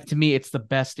 To me, it's the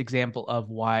best example of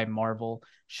why Marvel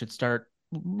should start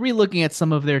relooking at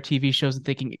some of their TV shows and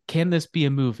thinking, can this be a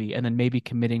movie? And then maybe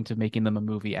committing to making them a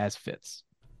movie as fits.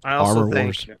 I also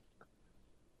think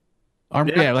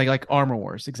like Armor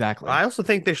Wars, exactly. I also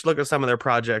think they should look at some of their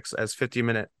projects as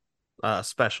 50-minute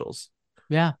specials.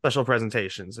 Yeah. Special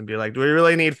presentations and be like, do we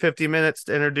really need 50 minutes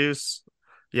to introduce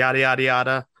yada, yada,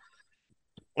 yada?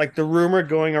 Like the rumor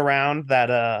going around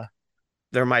that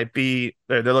there might be,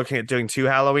 they're looking at doing 2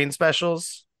 Halloween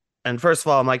specials. And first of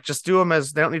all, I'm like, just do them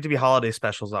as, they don't need to be holiday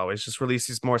specials always. Just release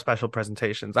these more special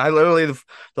presentations. They're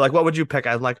like, what would you pick?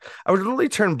 I was like, I would literally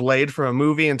turn Blade from a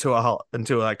movie into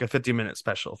like a 50-minute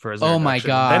special for his introduction. My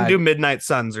God. Then do Midnight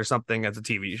Suns or something as a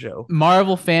TV show.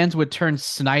 Marvel fans would turn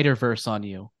Snyderverse on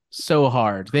you so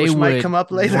hard. They Which would might come up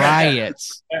later. Riot.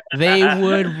 They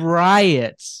would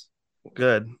riot.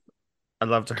 Good. I'd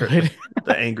love to hear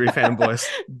the angry fanboys.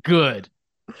 Good.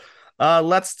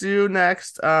 Let's do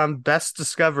next best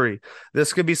discovery.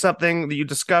 This could be something that you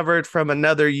discovered from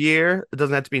another year. It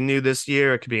doesn't have to be new this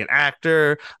year. It could be an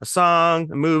actor, a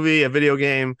song, a movie, a video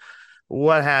game,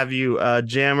 what have you.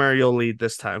 Jammer, you'll lead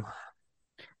this time.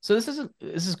 So this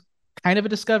is kind of a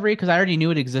discovery because I already knew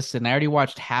it existed and I already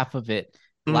watched half of it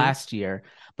last year.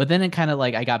 But then it kind of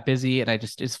like I got busy and I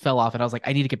just fell off and I was like,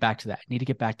 I need to get back to that. I need to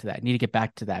get back to that. I need to get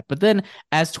back to that. But then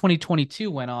as 2022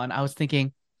 went on, I was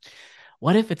thinking,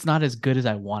 what if it's not as good as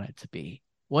I want it to be?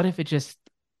 What if it just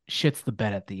shits the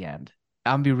bed at the end?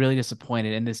 I'm going to be really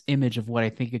disappointed and this image of what I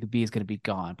think it could be is going to be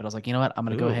gone. But I was like, you know what? I'm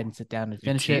going to go ahead and sit down and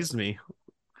finish it. Me.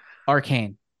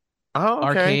 Arcane. Oh,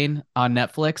 okay. Arcane on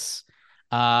Netflix.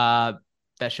 That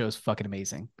show is fucking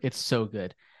amazing. It's so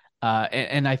good.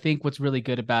 And I think what's really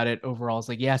good about it overall is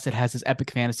like, yes, it has this epic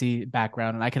fantasy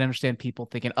background. And I can understand people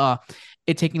thinking,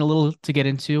 it taking a little to get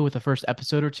into with the first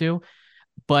episode or two.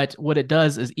 But what it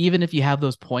does is even if you have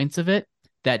those points of it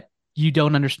that you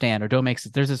don't understand or don't make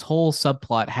sense, there's this whole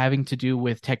subplot having to do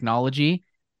with technology.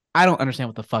 I don't understand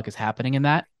what the fuck is happening in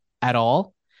that at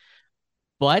all.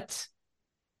 But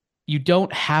you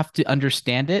don't have to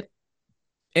understand it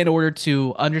in order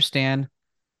to understand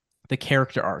the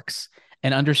character arcs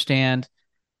and understand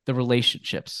the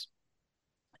relationships.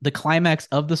 The climax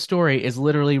of the story is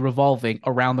literally revolving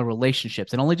around the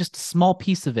relationships, and only just a small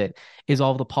piece of it is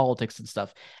all the politics and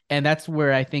stuff. And that's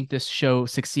where I think this show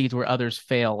succeeds where others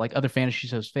fail, like other fantasy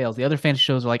shows fails. The other fantasy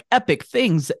shows are like epic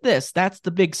things, that's the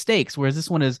big stakes, whereas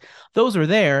this one is, those are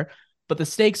there, but the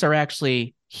stakes are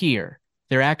actually here.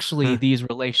 They're actually these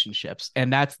relationships,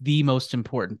 and that's the most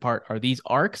important part, are these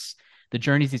arcs, the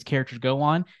journeys these characters go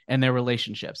on, and their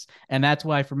relationships. And that's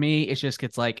why, for me, it just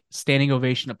gets like standing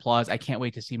ovation, applause. I can't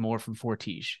wait to see more from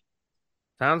Fortige.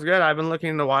 Sounds good. I've been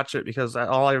looking to watch it because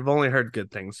I've only heard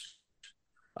good things.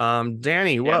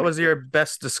 Danny, what was your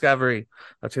best discovery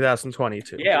of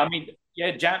 2022? Yeah, I mean,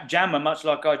 Jammer, much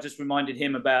like I just reminded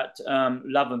him about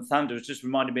Love and Thunder, has just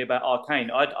reminded me about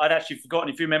Arcane. I'd actually forgotten,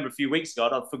 if you remember a few weeks ago,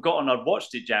 I'd forgotten I'd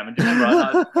watched it, Jammer. Do you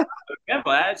remember?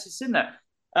 I actually seen that.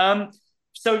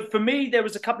 So for me, there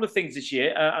was a couple of things this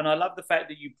year, and I love the fact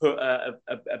that you put a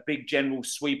big general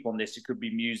sweep on this. It could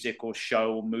be music or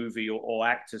show or movie or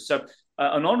actor. So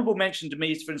an honorable mention to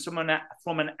me is from someone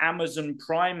from an Amazon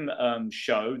Prime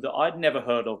show that I'd never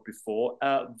heard of before,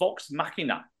 Vox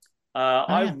Machina.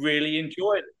 I yeah. really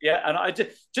enjoyed it. Yeah, and I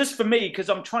just for me, because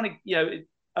I'm trying to,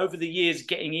 over the years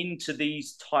getting into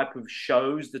these type of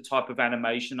shows, the type of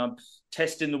animation, I'm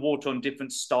testing the water on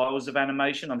different styles of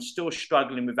animation. I'm still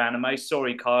struggling with anime.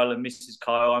 Sorry, Kyle and Mrs.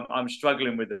 Kyle, I'm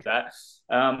struggling with that.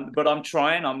 But I'm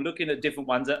trying. I'm looking at different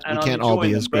ones, and We I'm can't all enjoying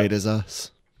be them. as great as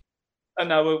us.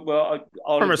 No, well,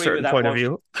 I'll From a agree with certain that. point of While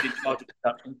view. in charge of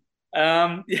production.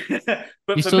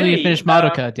 But You for still need to me, finish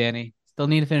Madoka, Danny. Still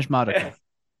need to finish Madoka.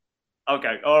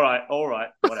 okay, all right,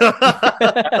 whatever.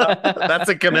 That's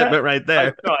a commitment right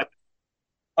there. Right.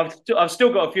 I've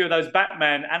still got a few of those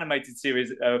Batman animated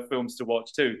series films to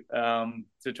watch too,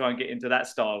 to try and get into that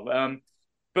style.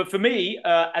 But for me,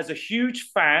 as a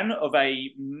huge fan of a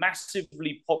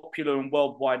massively popular and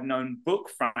worldwide known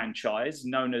book franchise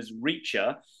known as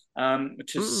Reacher,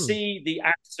 to see the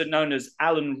actor known as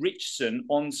Alan Richson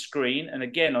on screen and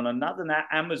again on another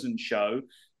Amazon show,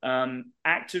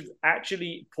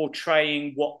 actually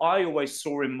portraying what I always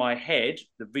saw in my head,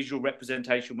 the visual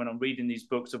representation when I'm reading these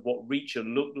books of what Reacher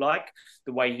looked like,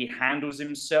 the way he handles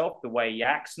himself, the way he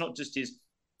acts, not just his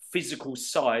physical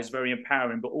size, very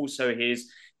empowering, but also his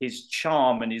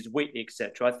charm and his wit,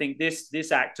 etc. I think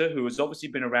this actor, who has obviously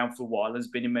been around for a while, has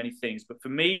been in many things, but for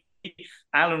me,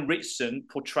 Alan Ritchson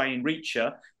portraying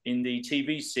Reacher in the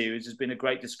TV series has been a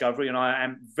great discovery, and I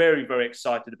am very, very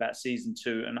excited about season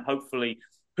 2, and hopefully,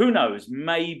 who knows,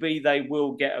 maybe they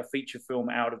will get a feature film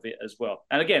out of it as well.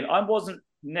 And again, I wasn't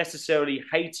necessarily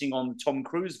hating on the Tom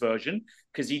Cruise version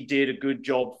because he did a good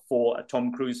job for a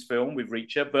Tom Cruise film with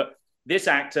Reacher, but this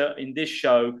actor in this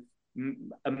show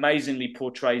amazingly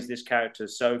portrays this character.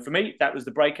 So for me, that was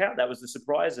the breakout, that was the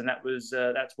surprise, and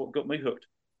that's what got me hooked.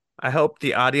 I hope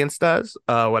the audience does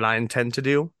what I intend to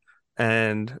do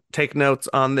and take notes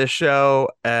on this show.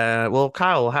 Well,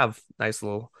 Kyle will have nice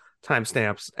little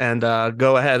timestamps and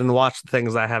go ahead and watch the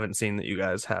things I haven't seen that you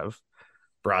guys have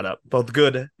brought up. Both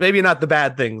good, maybe not the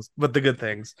bad things, but the good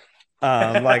things.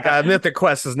 Like Mythic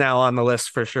Quest is now on the list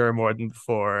for sure more than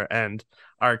before, and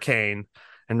Arcane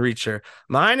and Reacher.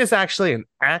 Mine is actually an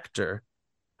actor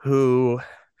who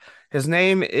his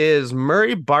name is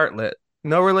Murray Bartlett.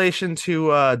 No relation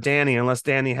to Danny, unless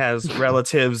Danny has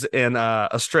relatives in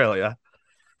Australia.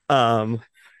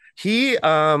 He's been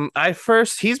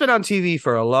on TV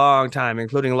for a long time,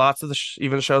 including lots of the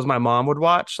even shows my mom would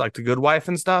watch, like The Good Wife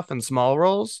and stuff, and small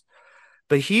roles.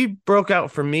 But he broke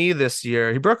out for me this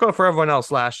year. He broke out for everyone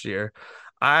else last year.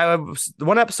 I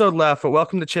one episode left, but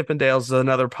Welcome to Chippendales is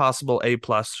another possible A+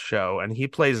 show, and he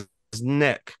plays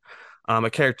Nick, a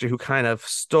character who kind of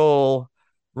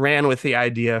ran with the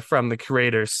idea from the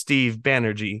creator Steve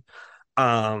Banerjee.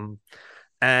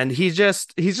 And he's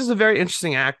just a very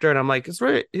interesting actor, and I'm like,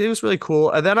 he was really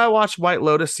cool. And then I watched White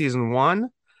Lotus season 1,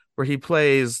 where he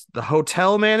plays the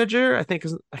hotel manager. I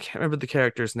can't remember the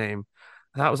character's name.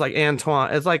 That was like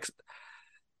Antoine. It's like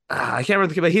I can't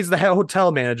remember, but he's the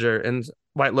hotel manager in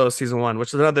White Lotus season 1,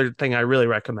 which is another thing I really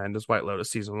recommend is White Lotus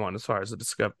season 1 as far as the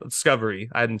discovery.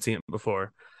 I hadn't seen it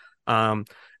before. And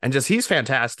just he's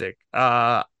fantastic.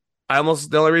 The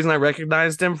only reason I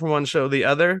recognized him from one show to the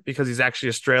other because he's actually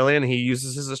Australian. He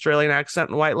uses his Australian accent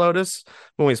in White Lotus.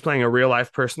 When he's playing a real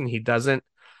life person, he doesn't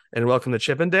in Welcome to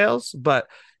Chippendales, but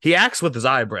he acts with his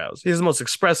eyebrows. He has the most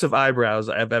expressive eyebrows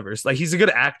I've ever seen. Like, he's a good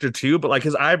actor too, but like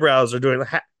his eyebrows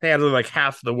are handling like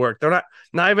half the work. They're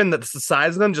not even the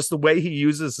size of them, just the way he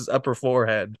uses his upper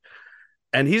forehead.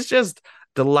 And he's just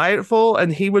delightful,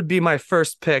 and he would be my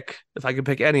first pick if I could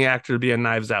pick any actor to be a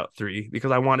Knives Out 3,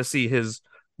 because I want to see his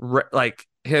like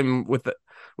him with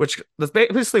which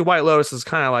basically White Lotus is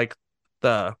kind of like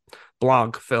the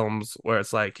Blanc films, where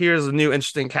it's like, here's a new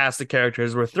interesting cast of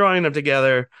characters, we're throwing them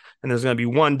together, and there's going to be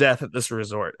one death at this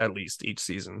resort at least each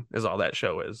season is all that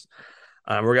show is.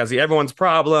 We're going to see everyone's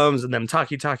problems and them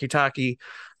talkie.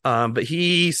 But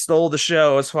he stole the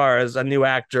show as far as a new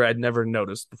actor I'd never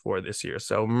noticed before this year.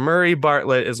 So Murray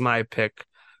Bartlett is my pick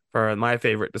for my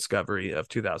favorite discovery of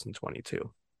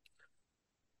 2022.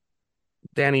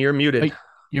 Danny, you're muted.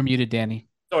 You're muted, Danny.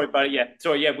 Sorry, buddy. Yeah.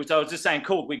 I was just saying,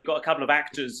 cool. We've got a couple of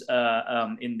actors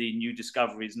in the new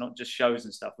discoveries, not just shows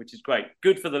and stuff, which is great.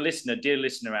 Good for the listener, dear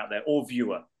listener out there, or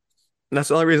viewer. And that's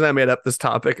the only reason I made up this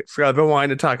topic. So I've been wanting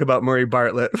to talk about Murray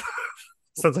Bartlett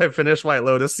since I finished White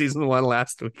Lotus season 1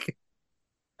 last week.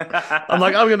 I'm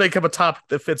like, I'm going to make up a topic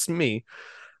that fits me.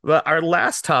 But our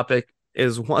last topic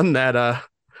is one that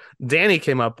Danny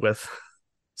came up with.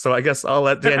 So I guess I'll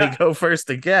let Danny go first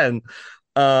again.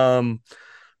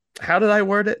 How did I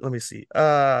word it? Let me see.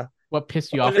 What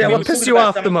pissed you off? Yeah, what pissed you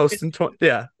off the most in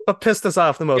what pissed us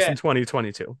off the most in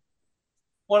 2022?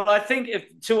 Well, I think if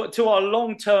to our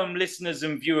long-term listeners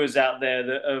and viewers out there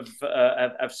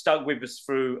that have stuck with us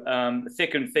through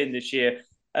thick and thin this year,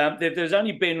 there's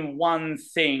only been one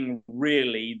thing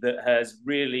really that has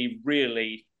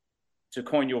really, to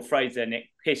coin your phrase there, Nick,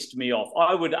 pissed me off.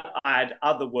 I would add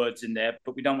other words in there,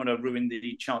 but we don't want to ruin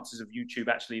the chances of YouTube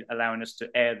actually allowing us to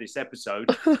air this episode.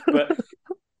 But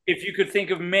if you could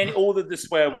think of all of the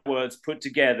swear words put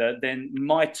together, then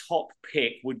my top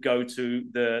pick would go to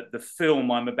the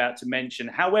film I'm about to mention.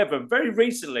 However, very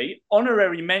recently,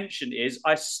 honorary mention is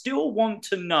I still want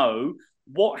to know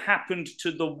what happened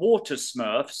to the water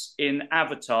Smurfs in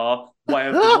Avatar: Way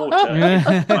of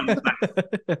the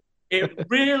Water. It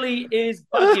really is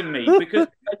bugging me because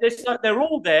it's like they're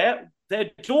all there. Their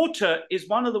daughter is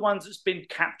one of the ones that's been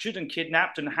captured and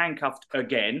kidnapped and handcuffed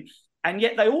again. And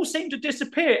yet they all seem to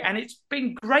disappear. And it's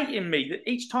been grating me that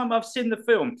each time I've seen the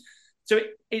film. So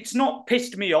it's not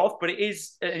pissed me off, but it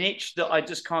is an itch that I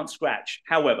just can't scratch.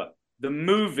 However, the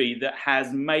movie that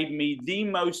has made me the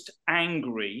most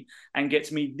angry and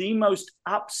gets me the most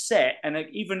upset, and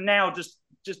even now just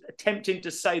attempting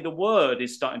to say the word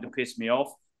is starting to piss me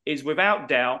off, is without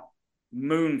doubt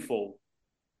Moonfall.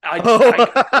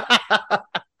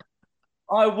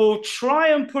 I will try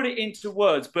and put it into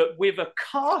words, but with a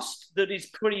cast that is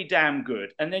pretty damn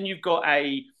good. And then you've got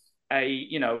a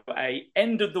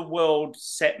end of the world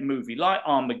set movie like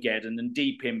Armageddon and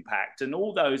Deep Impact and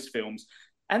all those films.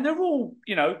 And they're all,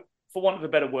 for want of a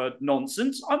better word,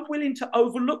 nonsense. I'm willing to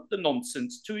overlook the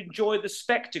nonsense to enjoy the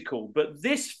spectacle. But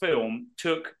this film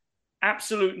took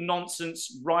absolute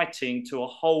nonsense writing to a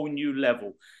whole new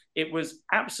level. It was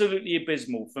absolutely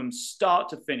abysmal from start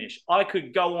to finish. I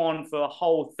could go on for a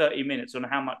whole 30 minutes on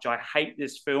how much I hate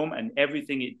this film and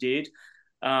everything it did.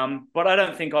 But I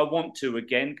don't think I want to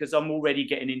again because I'm already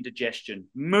getting indigestion.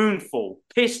 Moonfall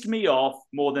pissed me off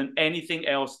more than anything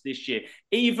else this year,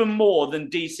 even more than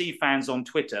DC fans on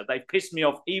Twitter. They pissed me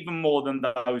off even more than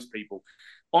those people.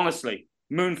 Honestly,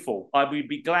 Moonfall. I would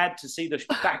be glad to see the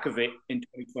back of it in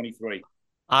 2023.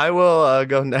 I will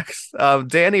go next.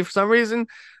 Danny, for some reason,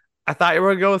 I thought you were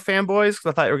gonna go with Fanboys because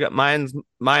I thought you were getting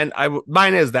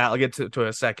mine is that. I'll get to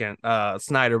a second.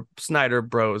 Snyder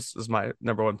Bros is my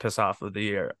number one piss off of the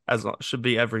year, as it should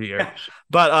be every year.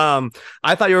 But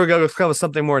I thought you were going to come with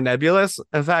something more nebulous.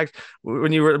 In fact,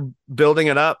 when you were building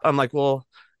it up, I'm like, well,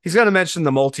 he's gonna mention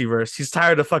the multiverse. He's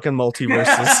tired of fucking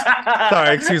multiverses.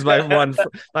 Sorry, excuse my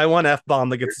one F-bomb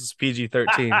that gets us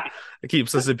PG-13. It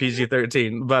keeps us at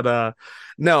PG-13. But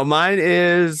no, mine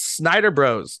is Snyder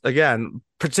Bros. Again,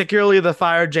 particularly the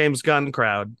Fire James Gunn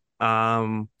crowd.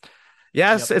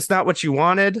 Yes, It's not what you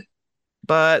wanted,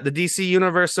 but the DC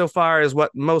universe so far is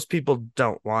what most people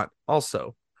don't want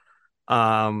also.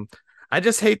 I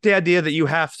just hate the idea that you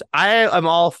have to. I am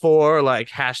all for like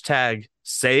hashtag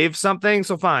save something,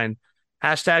 so fine.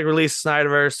 Hashtag release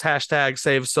Snyderverse, hashtag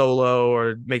save Solo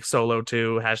or make Solo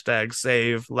 2, hashtag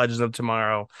save Legends of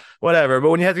Tomorrow, whatever.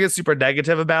 But when you have to get super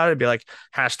negative about it, be like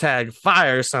hashtag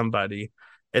fire somebody.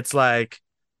 It's like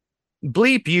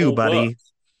bleep you, buddy.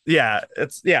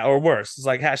 Worse. Yeah, or worse. It's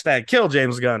like hashtag kill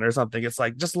James Gunn or something. It's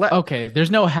like just let. Okay,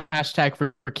 there's no hashtag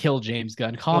for kill James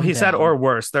Gunn. Calm he down. said or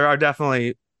worse. There are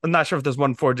definitely. I'm not sure if there's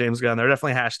one for James Gunn. There are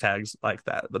definitely hashtags like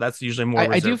that, but that's usually more.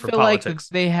 I do feel politics.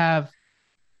 Like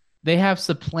they have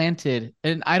supplanted,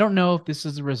 and I don't know if this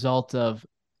is a result of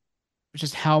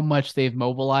just how much they've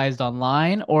mobilized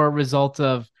online or a result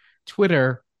of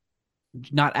Twitter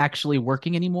not actually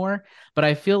working anymore. But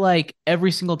I feel like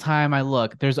every single time I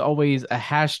look, there's always a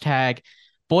hashtag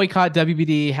boycott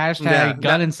WBD, hashtag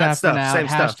Gunn and Saffron out,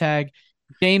 hashtag stuff.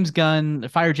 James Gunn,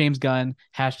 fire James Gunn,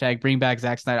 hashtag bring back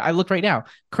Zack Snyder. I look right now.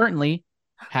 Currently,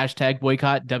 hashtag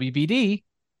boycott WBD,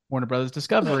 Warner Brothers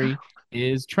Discovery,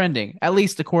 is trending, at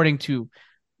least according to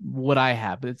what I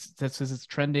have. It's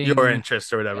trending. Your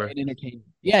interest or whatever. Entertainment.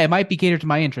 Yeah, it might be catered to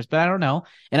my interest, but I don't know.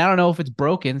 And I don't know if it's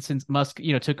broken since Musk,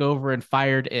 took over and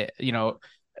fired it,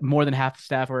 more than half the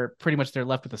staff, or pretty much they're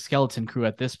left with a skeleton crew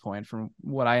at this point, from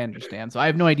what I understand. So I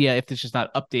have no idea if it's just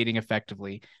not updating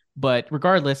effectively. But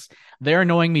regardless, they're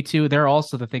annoying me too. They're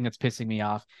also the thing that's pissing me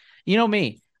off. You know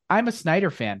me, I'm a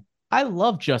Snyder fan. I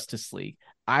love Justice League.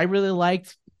 I really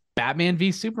liked Batman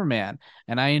v Superman,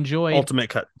 and I enjoyed Ultimate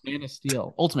Cut, Man of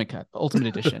Steel, Ultimate Cut, Ultimate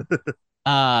Edition.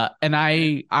 And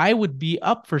I would be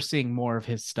up for seeing more of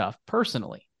his stuff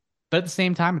personally. But at the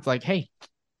same time, it's like, hey,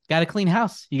 got to clean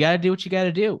house. You got to do what you got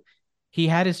to do. He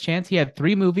had his chance. He had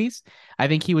 3 movies. I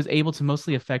think he was able to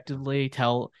mostly effectively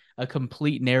tell a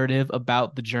complete narrative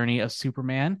about the journey of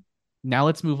Superman. Now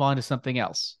let's move on to something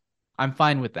else. I'm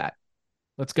fine with that.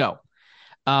 Let's go.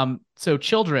 So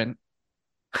children,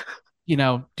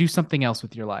 do something else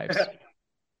with your lives.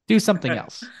 Do something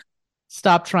else.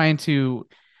 Stop trying to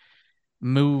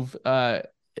move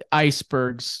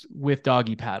icebergs with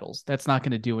doggy paddles. That's not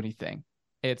going to do anything.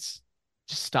 It's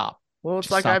just stop. Well, it's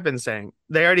Just like stop. I've been saying.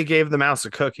 They already gave the mouse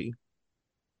a cookie.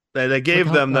 They gave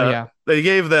Look them how- the oh, yeah. they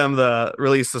gave them the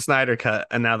release the Snyder cut,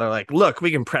 and now they're like, look,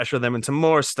 we can pressure them into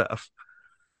more stuff.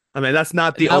 I mean, that's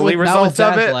not the only results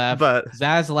of it, but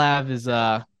Zaslav is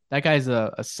that guy's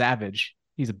a savage.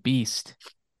 He's a beast.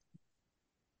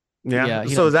 yeah. He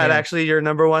So is doesn't that care. actually your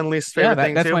number one least favorite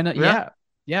thing that's too? my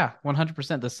yeah,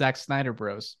 100%. The Zack Snyder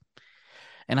Bros,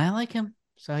 and I like him.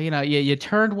 So you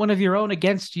turned one of your own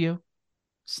against you,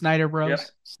 Snyder Bros. Yep.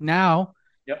 Now,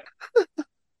 Yep.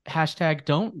 hashtag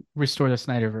don't restore the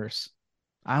Snyderverse.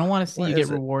 I don't want to see What you is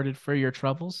get it? rewarded for your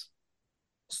troubles.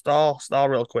 Stall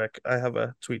real quick. I have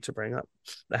a tweet to bring up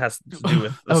that has to do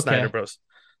with the Okay. Snyder Bros.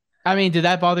 I mean, did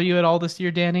that bother you at all this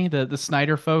year, Danny? The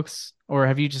Snyder folks, or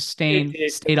have you just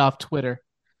stayed off Twitter?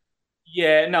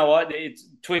 Yeah, no,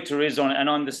 Twitter is on it, and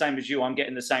I'm the same as you. I'm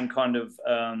getting the same kind of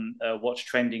what's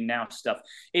trending now stuff.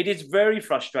 It is very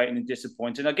frustrating and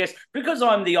disappointing. I guess because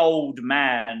I'm the old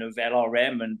man of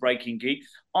LRM and Breaking Geek,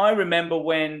 I remember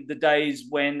when the days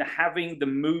when having the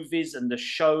movies and the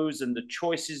shows and the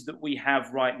choices that we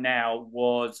have right now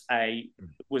was a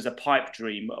pipe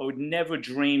dream. I would never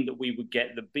dream that we would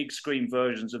get the big screen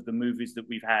versions of the movies that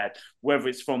we've had, whether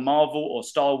it's from Marvel or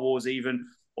Star Wars even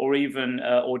or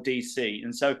DC.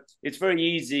 And so it's very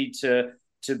easy to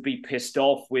be pissed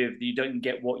off with you don't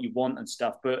get what you want and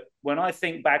stuff. But when I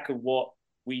think back of what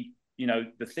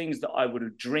the things that I would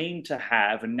have dreamed to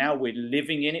have, and now we're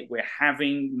living in it, we're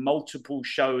having multiple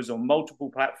shows on multiple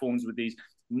platforms with these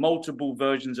multiple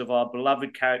versions of our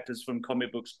beloved characters from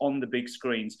comic books on the big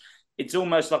screens. It's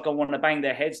almost like I want to bang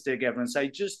their heads together and say,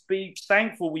 just be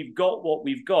thankful we've got what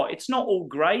we've got. It's not all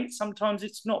great. Sometimes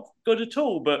it's not good at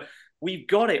all, but we've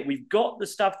got it. We've got the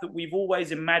stuff that we've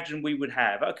always imagined we would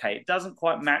have. Okay, it doesn't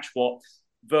quite match what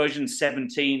version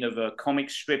 17 of a comic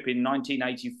strip in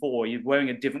 1984, you're wearing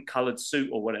a different colored suit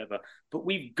or whatever, but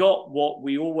we've got what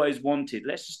we always wanted.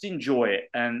 Let's just enjoy it.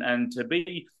 And to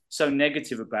be so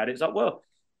negative about it, it's like, well,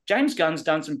 James Gunn's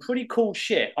done some pretty cool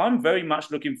shit. I'm very much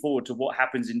looking forward to what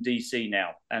happens in DC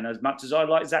now. And as much as I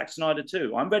like Zack Snyder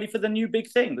too, I'm ready for the new big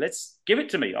thing. Let's give it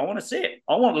to me. I want to see it.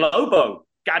 I want Lobo.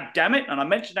 God damn it. And I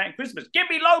mentioned that in Christmas. Give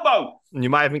me Lobo. And you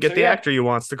might even get the actor you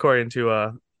want, according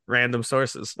to random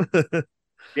sources.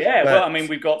 Yeah, well, I mean,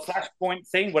 we've got Flashpoint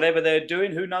thing, whatever they're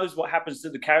doing. Who knows what happens to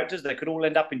the characters? They could all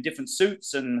end up in different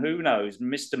suits, and who knows?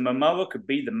 Mr. Momoa could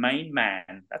be the main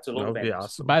man. That's a lot of be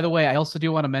awesome. By the way, I also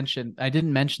do want to mention, I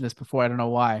didn't mention this before. I don't know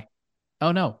why.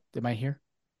 Oh, no. Am I here?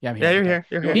 Yeah, I'm here. Yeah, you're here.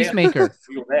 You're here. Peacemaker.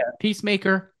 You're there.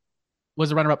 Peacemaker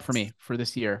was a runner-up for me for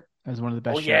this year as one of the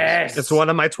best shows. Yes. It's one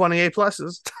of my 28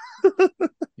 pluses.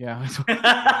 Yeah.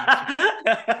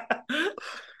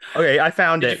 Okay, I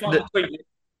found it.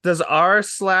 Does r/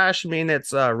 mean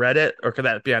it's Reddit, or could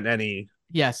that be on any?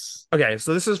 Yes. Okay,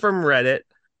 so this is from Reddit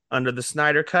under the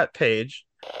Snyder Cut page.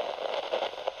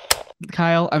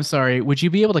 Kyle, I'm sorry. Would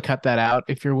you be able to cut that out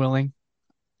if you're willing?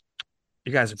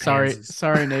 You guys are pansies.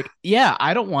 Sorry, Nick. Yeah,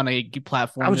 I don't want a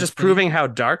platform. I was just proving how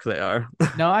dark they are.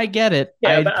 No, I get it.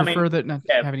 Yeah, I prefer that not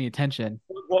have any attention.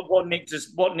 What Nick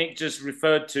just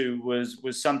referred to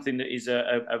was something that is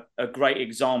a great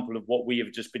example of what we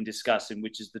have just been discussing,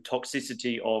 which is the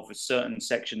toxicity of a certain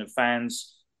section of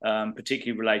fans,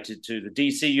 particularly related to the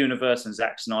DC universe and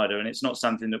Zack Snyder. And it's not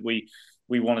something that we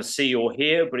want to see or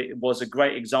hear, but it was a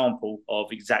great example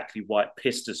of exactly why it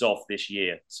pissed us off this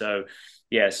year. So.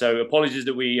 Yeah, so apologies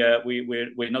that we're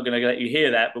not going to let you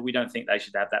hear that, but we don't think they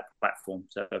should have that platform.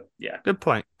 So yeah, good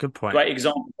point. Great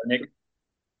example, Nick.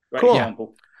 Great cool.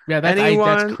 example. Yeah,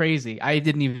 that's crazy. I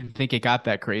didn't even think it got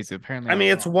that crazy. Apparently, I mean,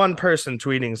 it's one person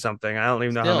tweeting something. I don't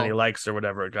even know how many likes or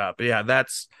whatever it got. But yeah,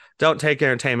 don't take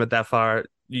entertainment that far.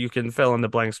 You can fill in the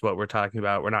blanks what we're talking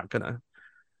about. We're not gonna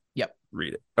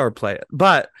read it or play it.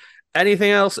 But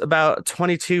anything else about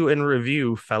 22 in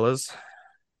review, fellas?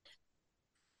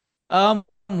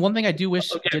 One thing I do wish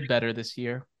did better this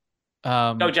year.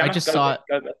 I just saw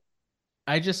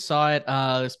it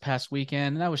this past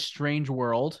weekend, and that was Strange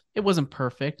World. It wasn't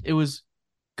perfect. It was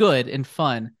good and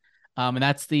fun. And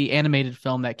that's the animated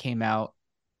film that came out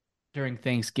during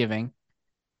Thanksgiving.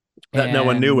 That no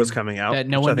one knew was coming out. That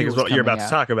no one knew is what you're about to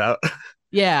talk about.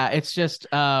 Yeah, it's just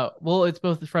it's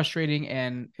both frustrating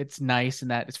and it's nice in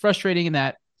that it's frustrating in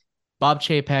that Bob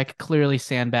Chapek clearly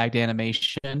sandbagged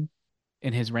animation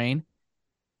in his reign.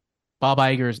 Bob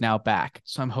Iger is now back,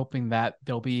 so I'm hoping that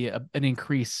there'll be an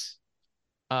increase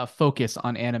focus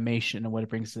on animation and what it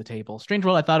brings to the table. Strange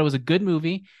World, I thought it was a good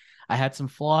movie. I had some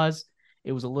flaws.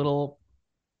 It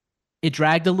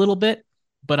dragged a little bit,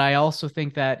 But I also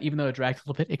think that even though it dragged a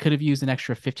little bit, it could have used an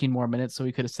extra 15 more minutes so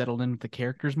we could have settled in with the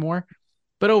characters more.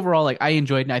 But overall, like I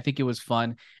enjoyed it and I think it was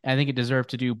fun. And I think it deserved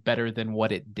to do better than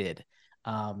what it did.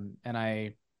 I'm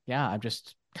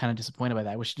just kind of disappointed by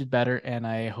that. I wish it did better. And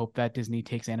I hope that Disney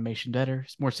takes animation better,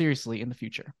 more seriously in the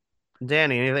future.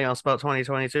 Danny, anything else about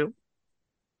 2022?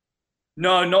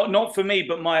 No, not for me,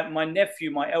 but my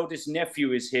nephew, my eldest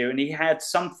nephew is here and he had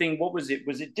something. What was it?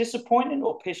 Was it disappointing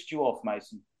or pissed you off,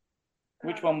 Mason?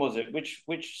 Which one was it?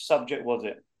 Which subject was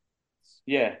it?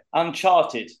 Yeah,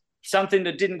 Uncharted. Something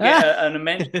that didn't get an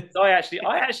amendment. I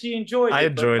actually enjoyed it. I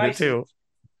enjoyed it too.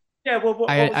 Yeah, well, what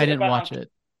I was it didn't about watch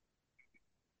it.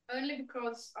 Only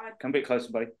because Come a bit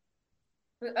closer, buddy.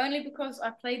 only because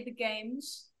I played the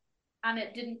games, and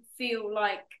it didn't feel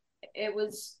like it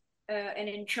was an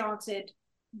enchanted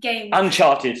game.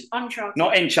 Uncharted,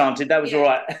 not Enchanted. That was all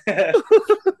right.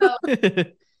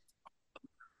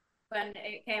 When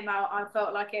it came out, I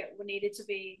felt like it needed to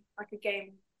be like a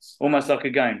game. Almost like a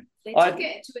game. They took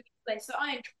it to a place that I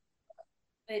enjoyed.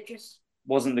 It just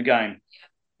wasn't the game. Yeah.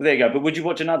 There you go. But would you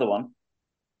watch another one?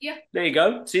 Yeah. There you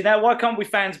go. See, now why can't we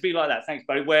fans be like that? Thanks,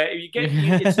 buddy. Where you get,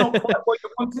 it's not quite what you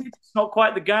wanted. It's not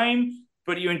quite the game,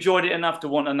 but you enjoyed it enough to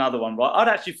want another one, right? I'd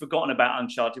actually forgotten about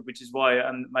Uncharted, which is why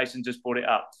Mason just brought it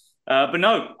up. But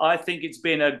no, I think it's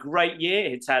been a great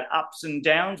year. It's had ups and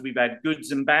downs. We've had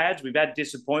goods and bads. We've had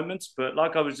disappointments. But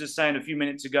like I was just saying a few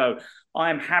minutes ago,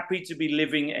 I am happy to be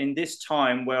living in this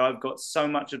time where I've got so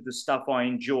much of the stuff I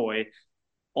enjoy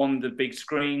on the big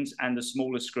screens and the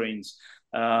smaller screens.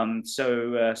 So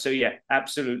yeah,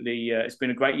 absolutely. It's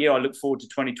been a great year. I look forward to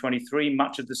 2023,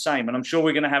 much of the same. And I'm sure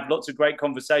we're going to have lots of great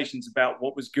conversations about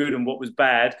what was good and what was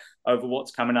bad over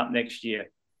what's coming up next year.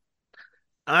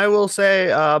 I will say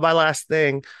my last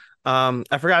thing.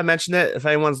 I forgot to mention it. If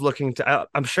anyone's looking to,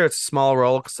 I'm sure it's a small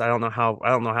role because I don't know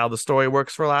how the story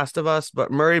works for Last of Us.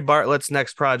 But Murray Bartlett's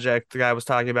next project, the guy I was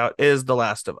talking about, is The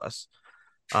Last of Us.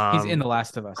 He's in The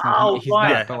Last of Us. No, he's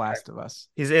not The Last of Us.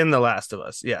 He's in The Last of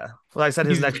Us. Yeah. Well, I said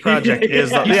his next project is.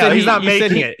 He's not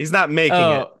making it. He's not making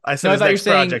it. I said his next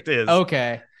project is.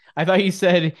 Okay. I thought you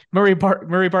said Murray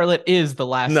Bartlett is The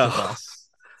Last of Us.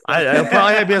 It'll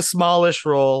probably be a smallish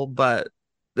role, but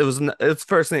it's the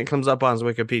first thing that comes up on his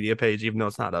Wikipedia page, even though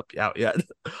it's not out yet.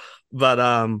 But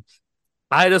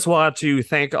I just want to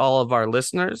thank all of our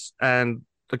listeners and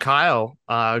Kyle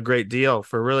a great deal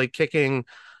for really kicking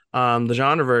the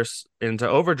Genreverse into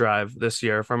overdrive this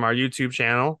year, from our YouTube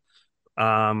channel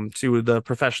to the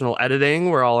professional editing.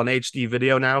 We're all in HD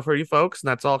video now for you folks, and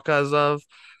that's all because of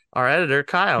our editor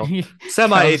Kyle.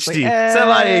 Semi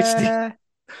HD.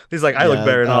 He's like, I look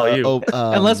better than all you.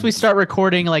 Unless we start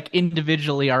recording like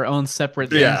individually our own separate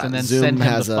things and then Zoom send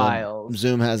him the files.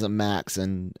 Zoom has a max,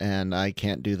 and I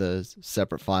can't do the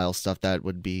separate file stuff. That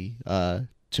would be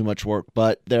too much work.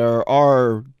 But there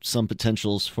are some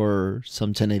potentials for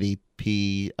some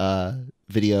 1080p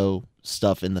video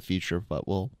stuff in the future, but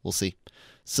we'll see.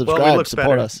 Subscribe,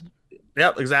 support us.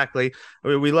 Yep, exactly.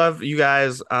 We love you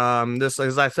guys. This,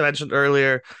 as I mentioned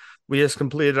earlier, we just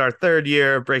completed our 3rd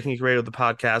year of Breaking Geek Radio, the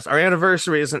podcast. Our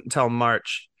anniversary isn't until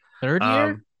March. 3rd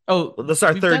year? This is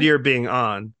our 3rd year being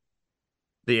on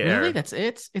the air. Really? That's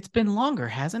it? It's been longer,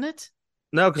 hasn't it?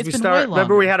 No, because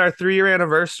remember we had our 3-year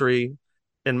anniversary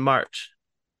in March.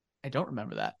 I don't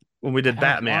remember that. When we did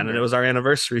Batman, and it was our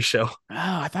anniversry show. Oh,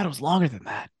 I thought it was longer than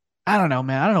that. I don't know,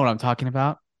 man. I don't know what I'm talking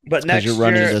about. But next year, you're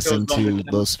running us into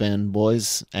those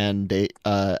fanboys and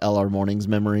LR Mornings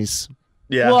memories.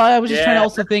 Yeah. Well, I was just trying to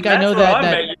also think. I know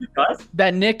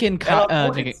that Nick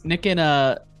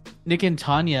and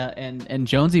Tanya and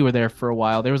Jonesy were there for a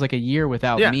while. There was like a year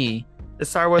without me. It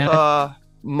started with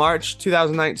March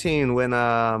 2019 when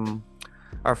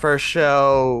our first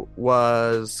show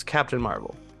was Captain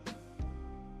Marvel,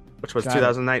 which was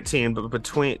 2019. But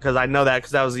because I know that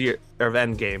because that was the year of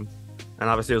Endgame, and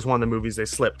obviously it was one of the movies they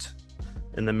slipped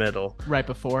in the middle right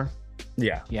before.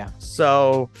 Yeah.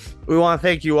 So we want to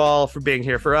thank you all for being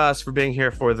here for us, for being here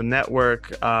for the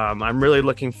network. I'm really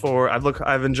looking forward.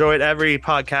 I've enjoyed every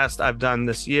podcast I've done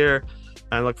this year.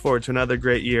 I look forward to another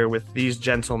great year with these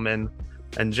gentlemen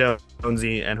and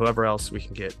Jonesy and whoever else we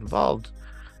can get involved.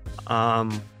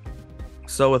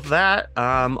 So with that,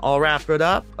 I'll wrap it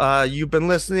up. You've been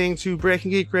listening to Breaking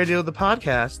Geek Radio, the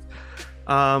podcast.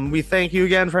 We thank you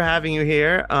again for having you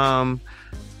here.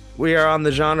 We are on the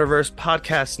Genreverse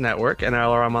Podcast Network and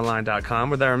LRMonline.com,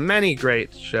 where there are many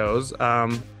great shows.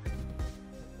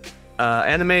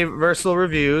 Anime-versal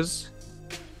Reviews,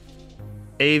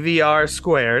 AVR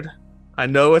Squared. I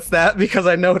know it's that because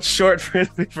I know it's short for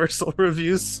Anime-versal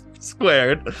Reviews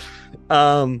Squared.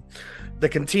 The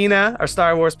Cantina, our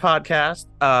Star Wars podcast.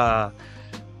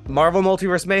 Marvel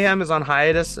Multiverse Mayhem is on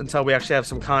hiatus until we actually have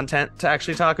some content to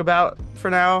actually talk about for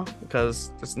now,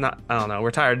 because it's not, I don't know,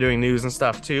 we're tired of doing news and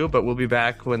stuff too, but we'll be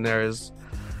back when there's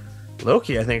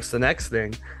Loki, I think is the next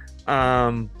thing.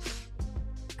 God,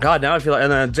 now I feel like,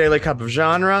 and then Daily Cup of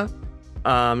Genre,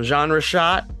 Genre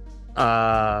Shot.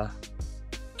 I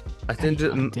didn't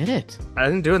do it. I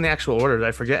didn't do it in the actual order. Did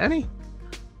I forget any?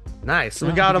 Nice. So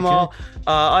we got them all.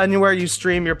 Anywhere you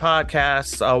stream your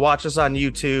podcasts, watch us on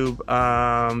YouTube.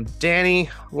 Danny,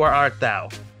 where art thou?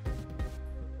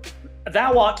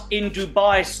 Thou art in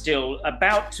Dubai still,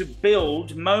 about to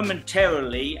build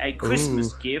momentarily a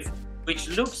Christmas gift, which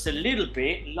looks a little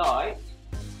bit like...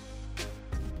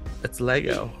 It's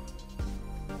Lego.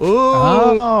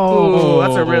 Ooh,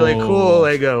 that's a really cool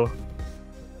Lego.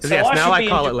 So yes, now I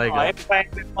call it Lego. Playing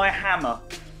with my hammer.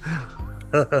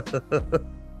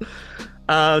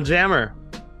 Jammer,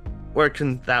 where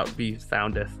can thou be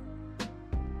foundeth?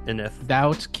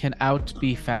 Thou can out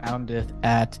be foundeth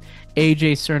at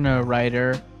AJ Cerna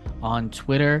Writer on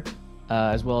Twitter,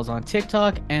 as well as on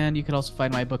TikTok, and you can also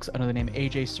find my books under the name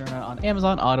AJ Cerna on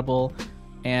Amazon, Audible,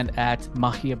 and at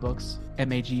Magia Books,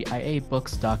 MAGIA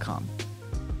Books.com.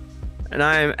 And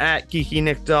I am at Geeky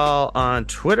Nick Doll on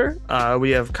Twitter.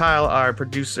 We have Kyle, our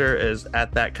producer, is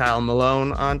at that Kyle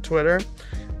Malone on Twitter.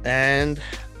 And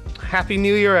Happy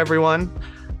New Year, everyone.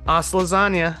 Hasta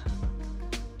lasagna.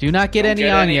 Do not get any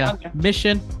Anya.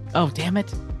 Mission. Oh, damn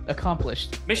it.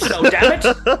 Accomplished. Mission, oh, damn it.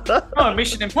 Oh,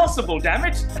 Mission Impossible, damn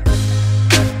it.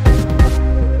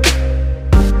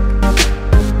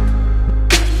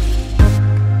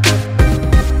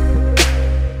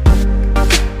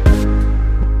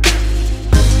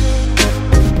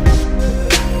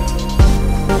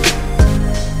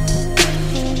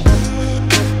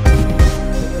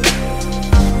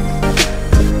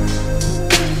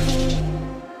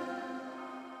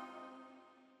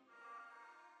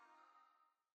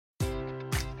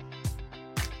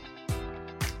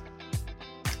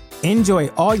 Enjoy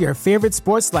all your favorite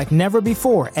sports like never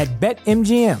before at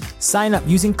BetMGM. Sign up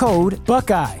using code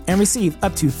Buckeye and receive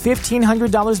up to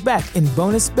 $1,500 back in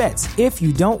bonus bets if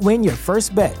you don't win your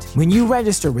first bet. When you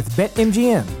register with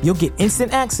BetMGM, you'll get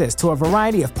instant access to a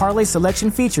variety of parlay selection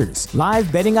features,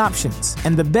 live betting options,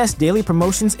 and the best daily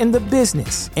promotions in the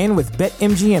business. And with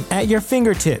BetMGM at your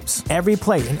fingertips, every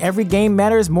play and every game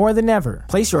matters more than ever.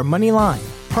 Place your money line,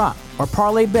 prop, or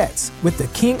parlay bets with the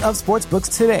king of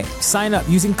sportsbooks today. Sign up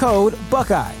using code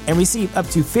Buckeye and receive up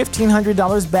to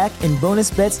 $1,500 back in bonus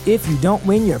bets if you don't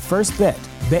win your first bet.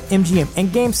 BetMGM and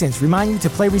GameSense remind you to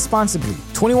play responsibly.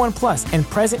 21 plus and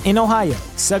present in Ohio,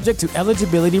 subject to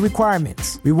eligibility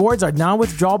requirements. Rewards are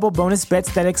non-withdrawable bonus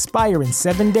bets that expire in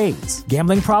 7 days.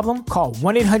 Gambling problem? Call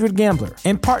 1-800-GAMBLER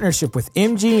in partnership with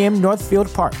MGM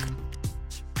Northfield Park.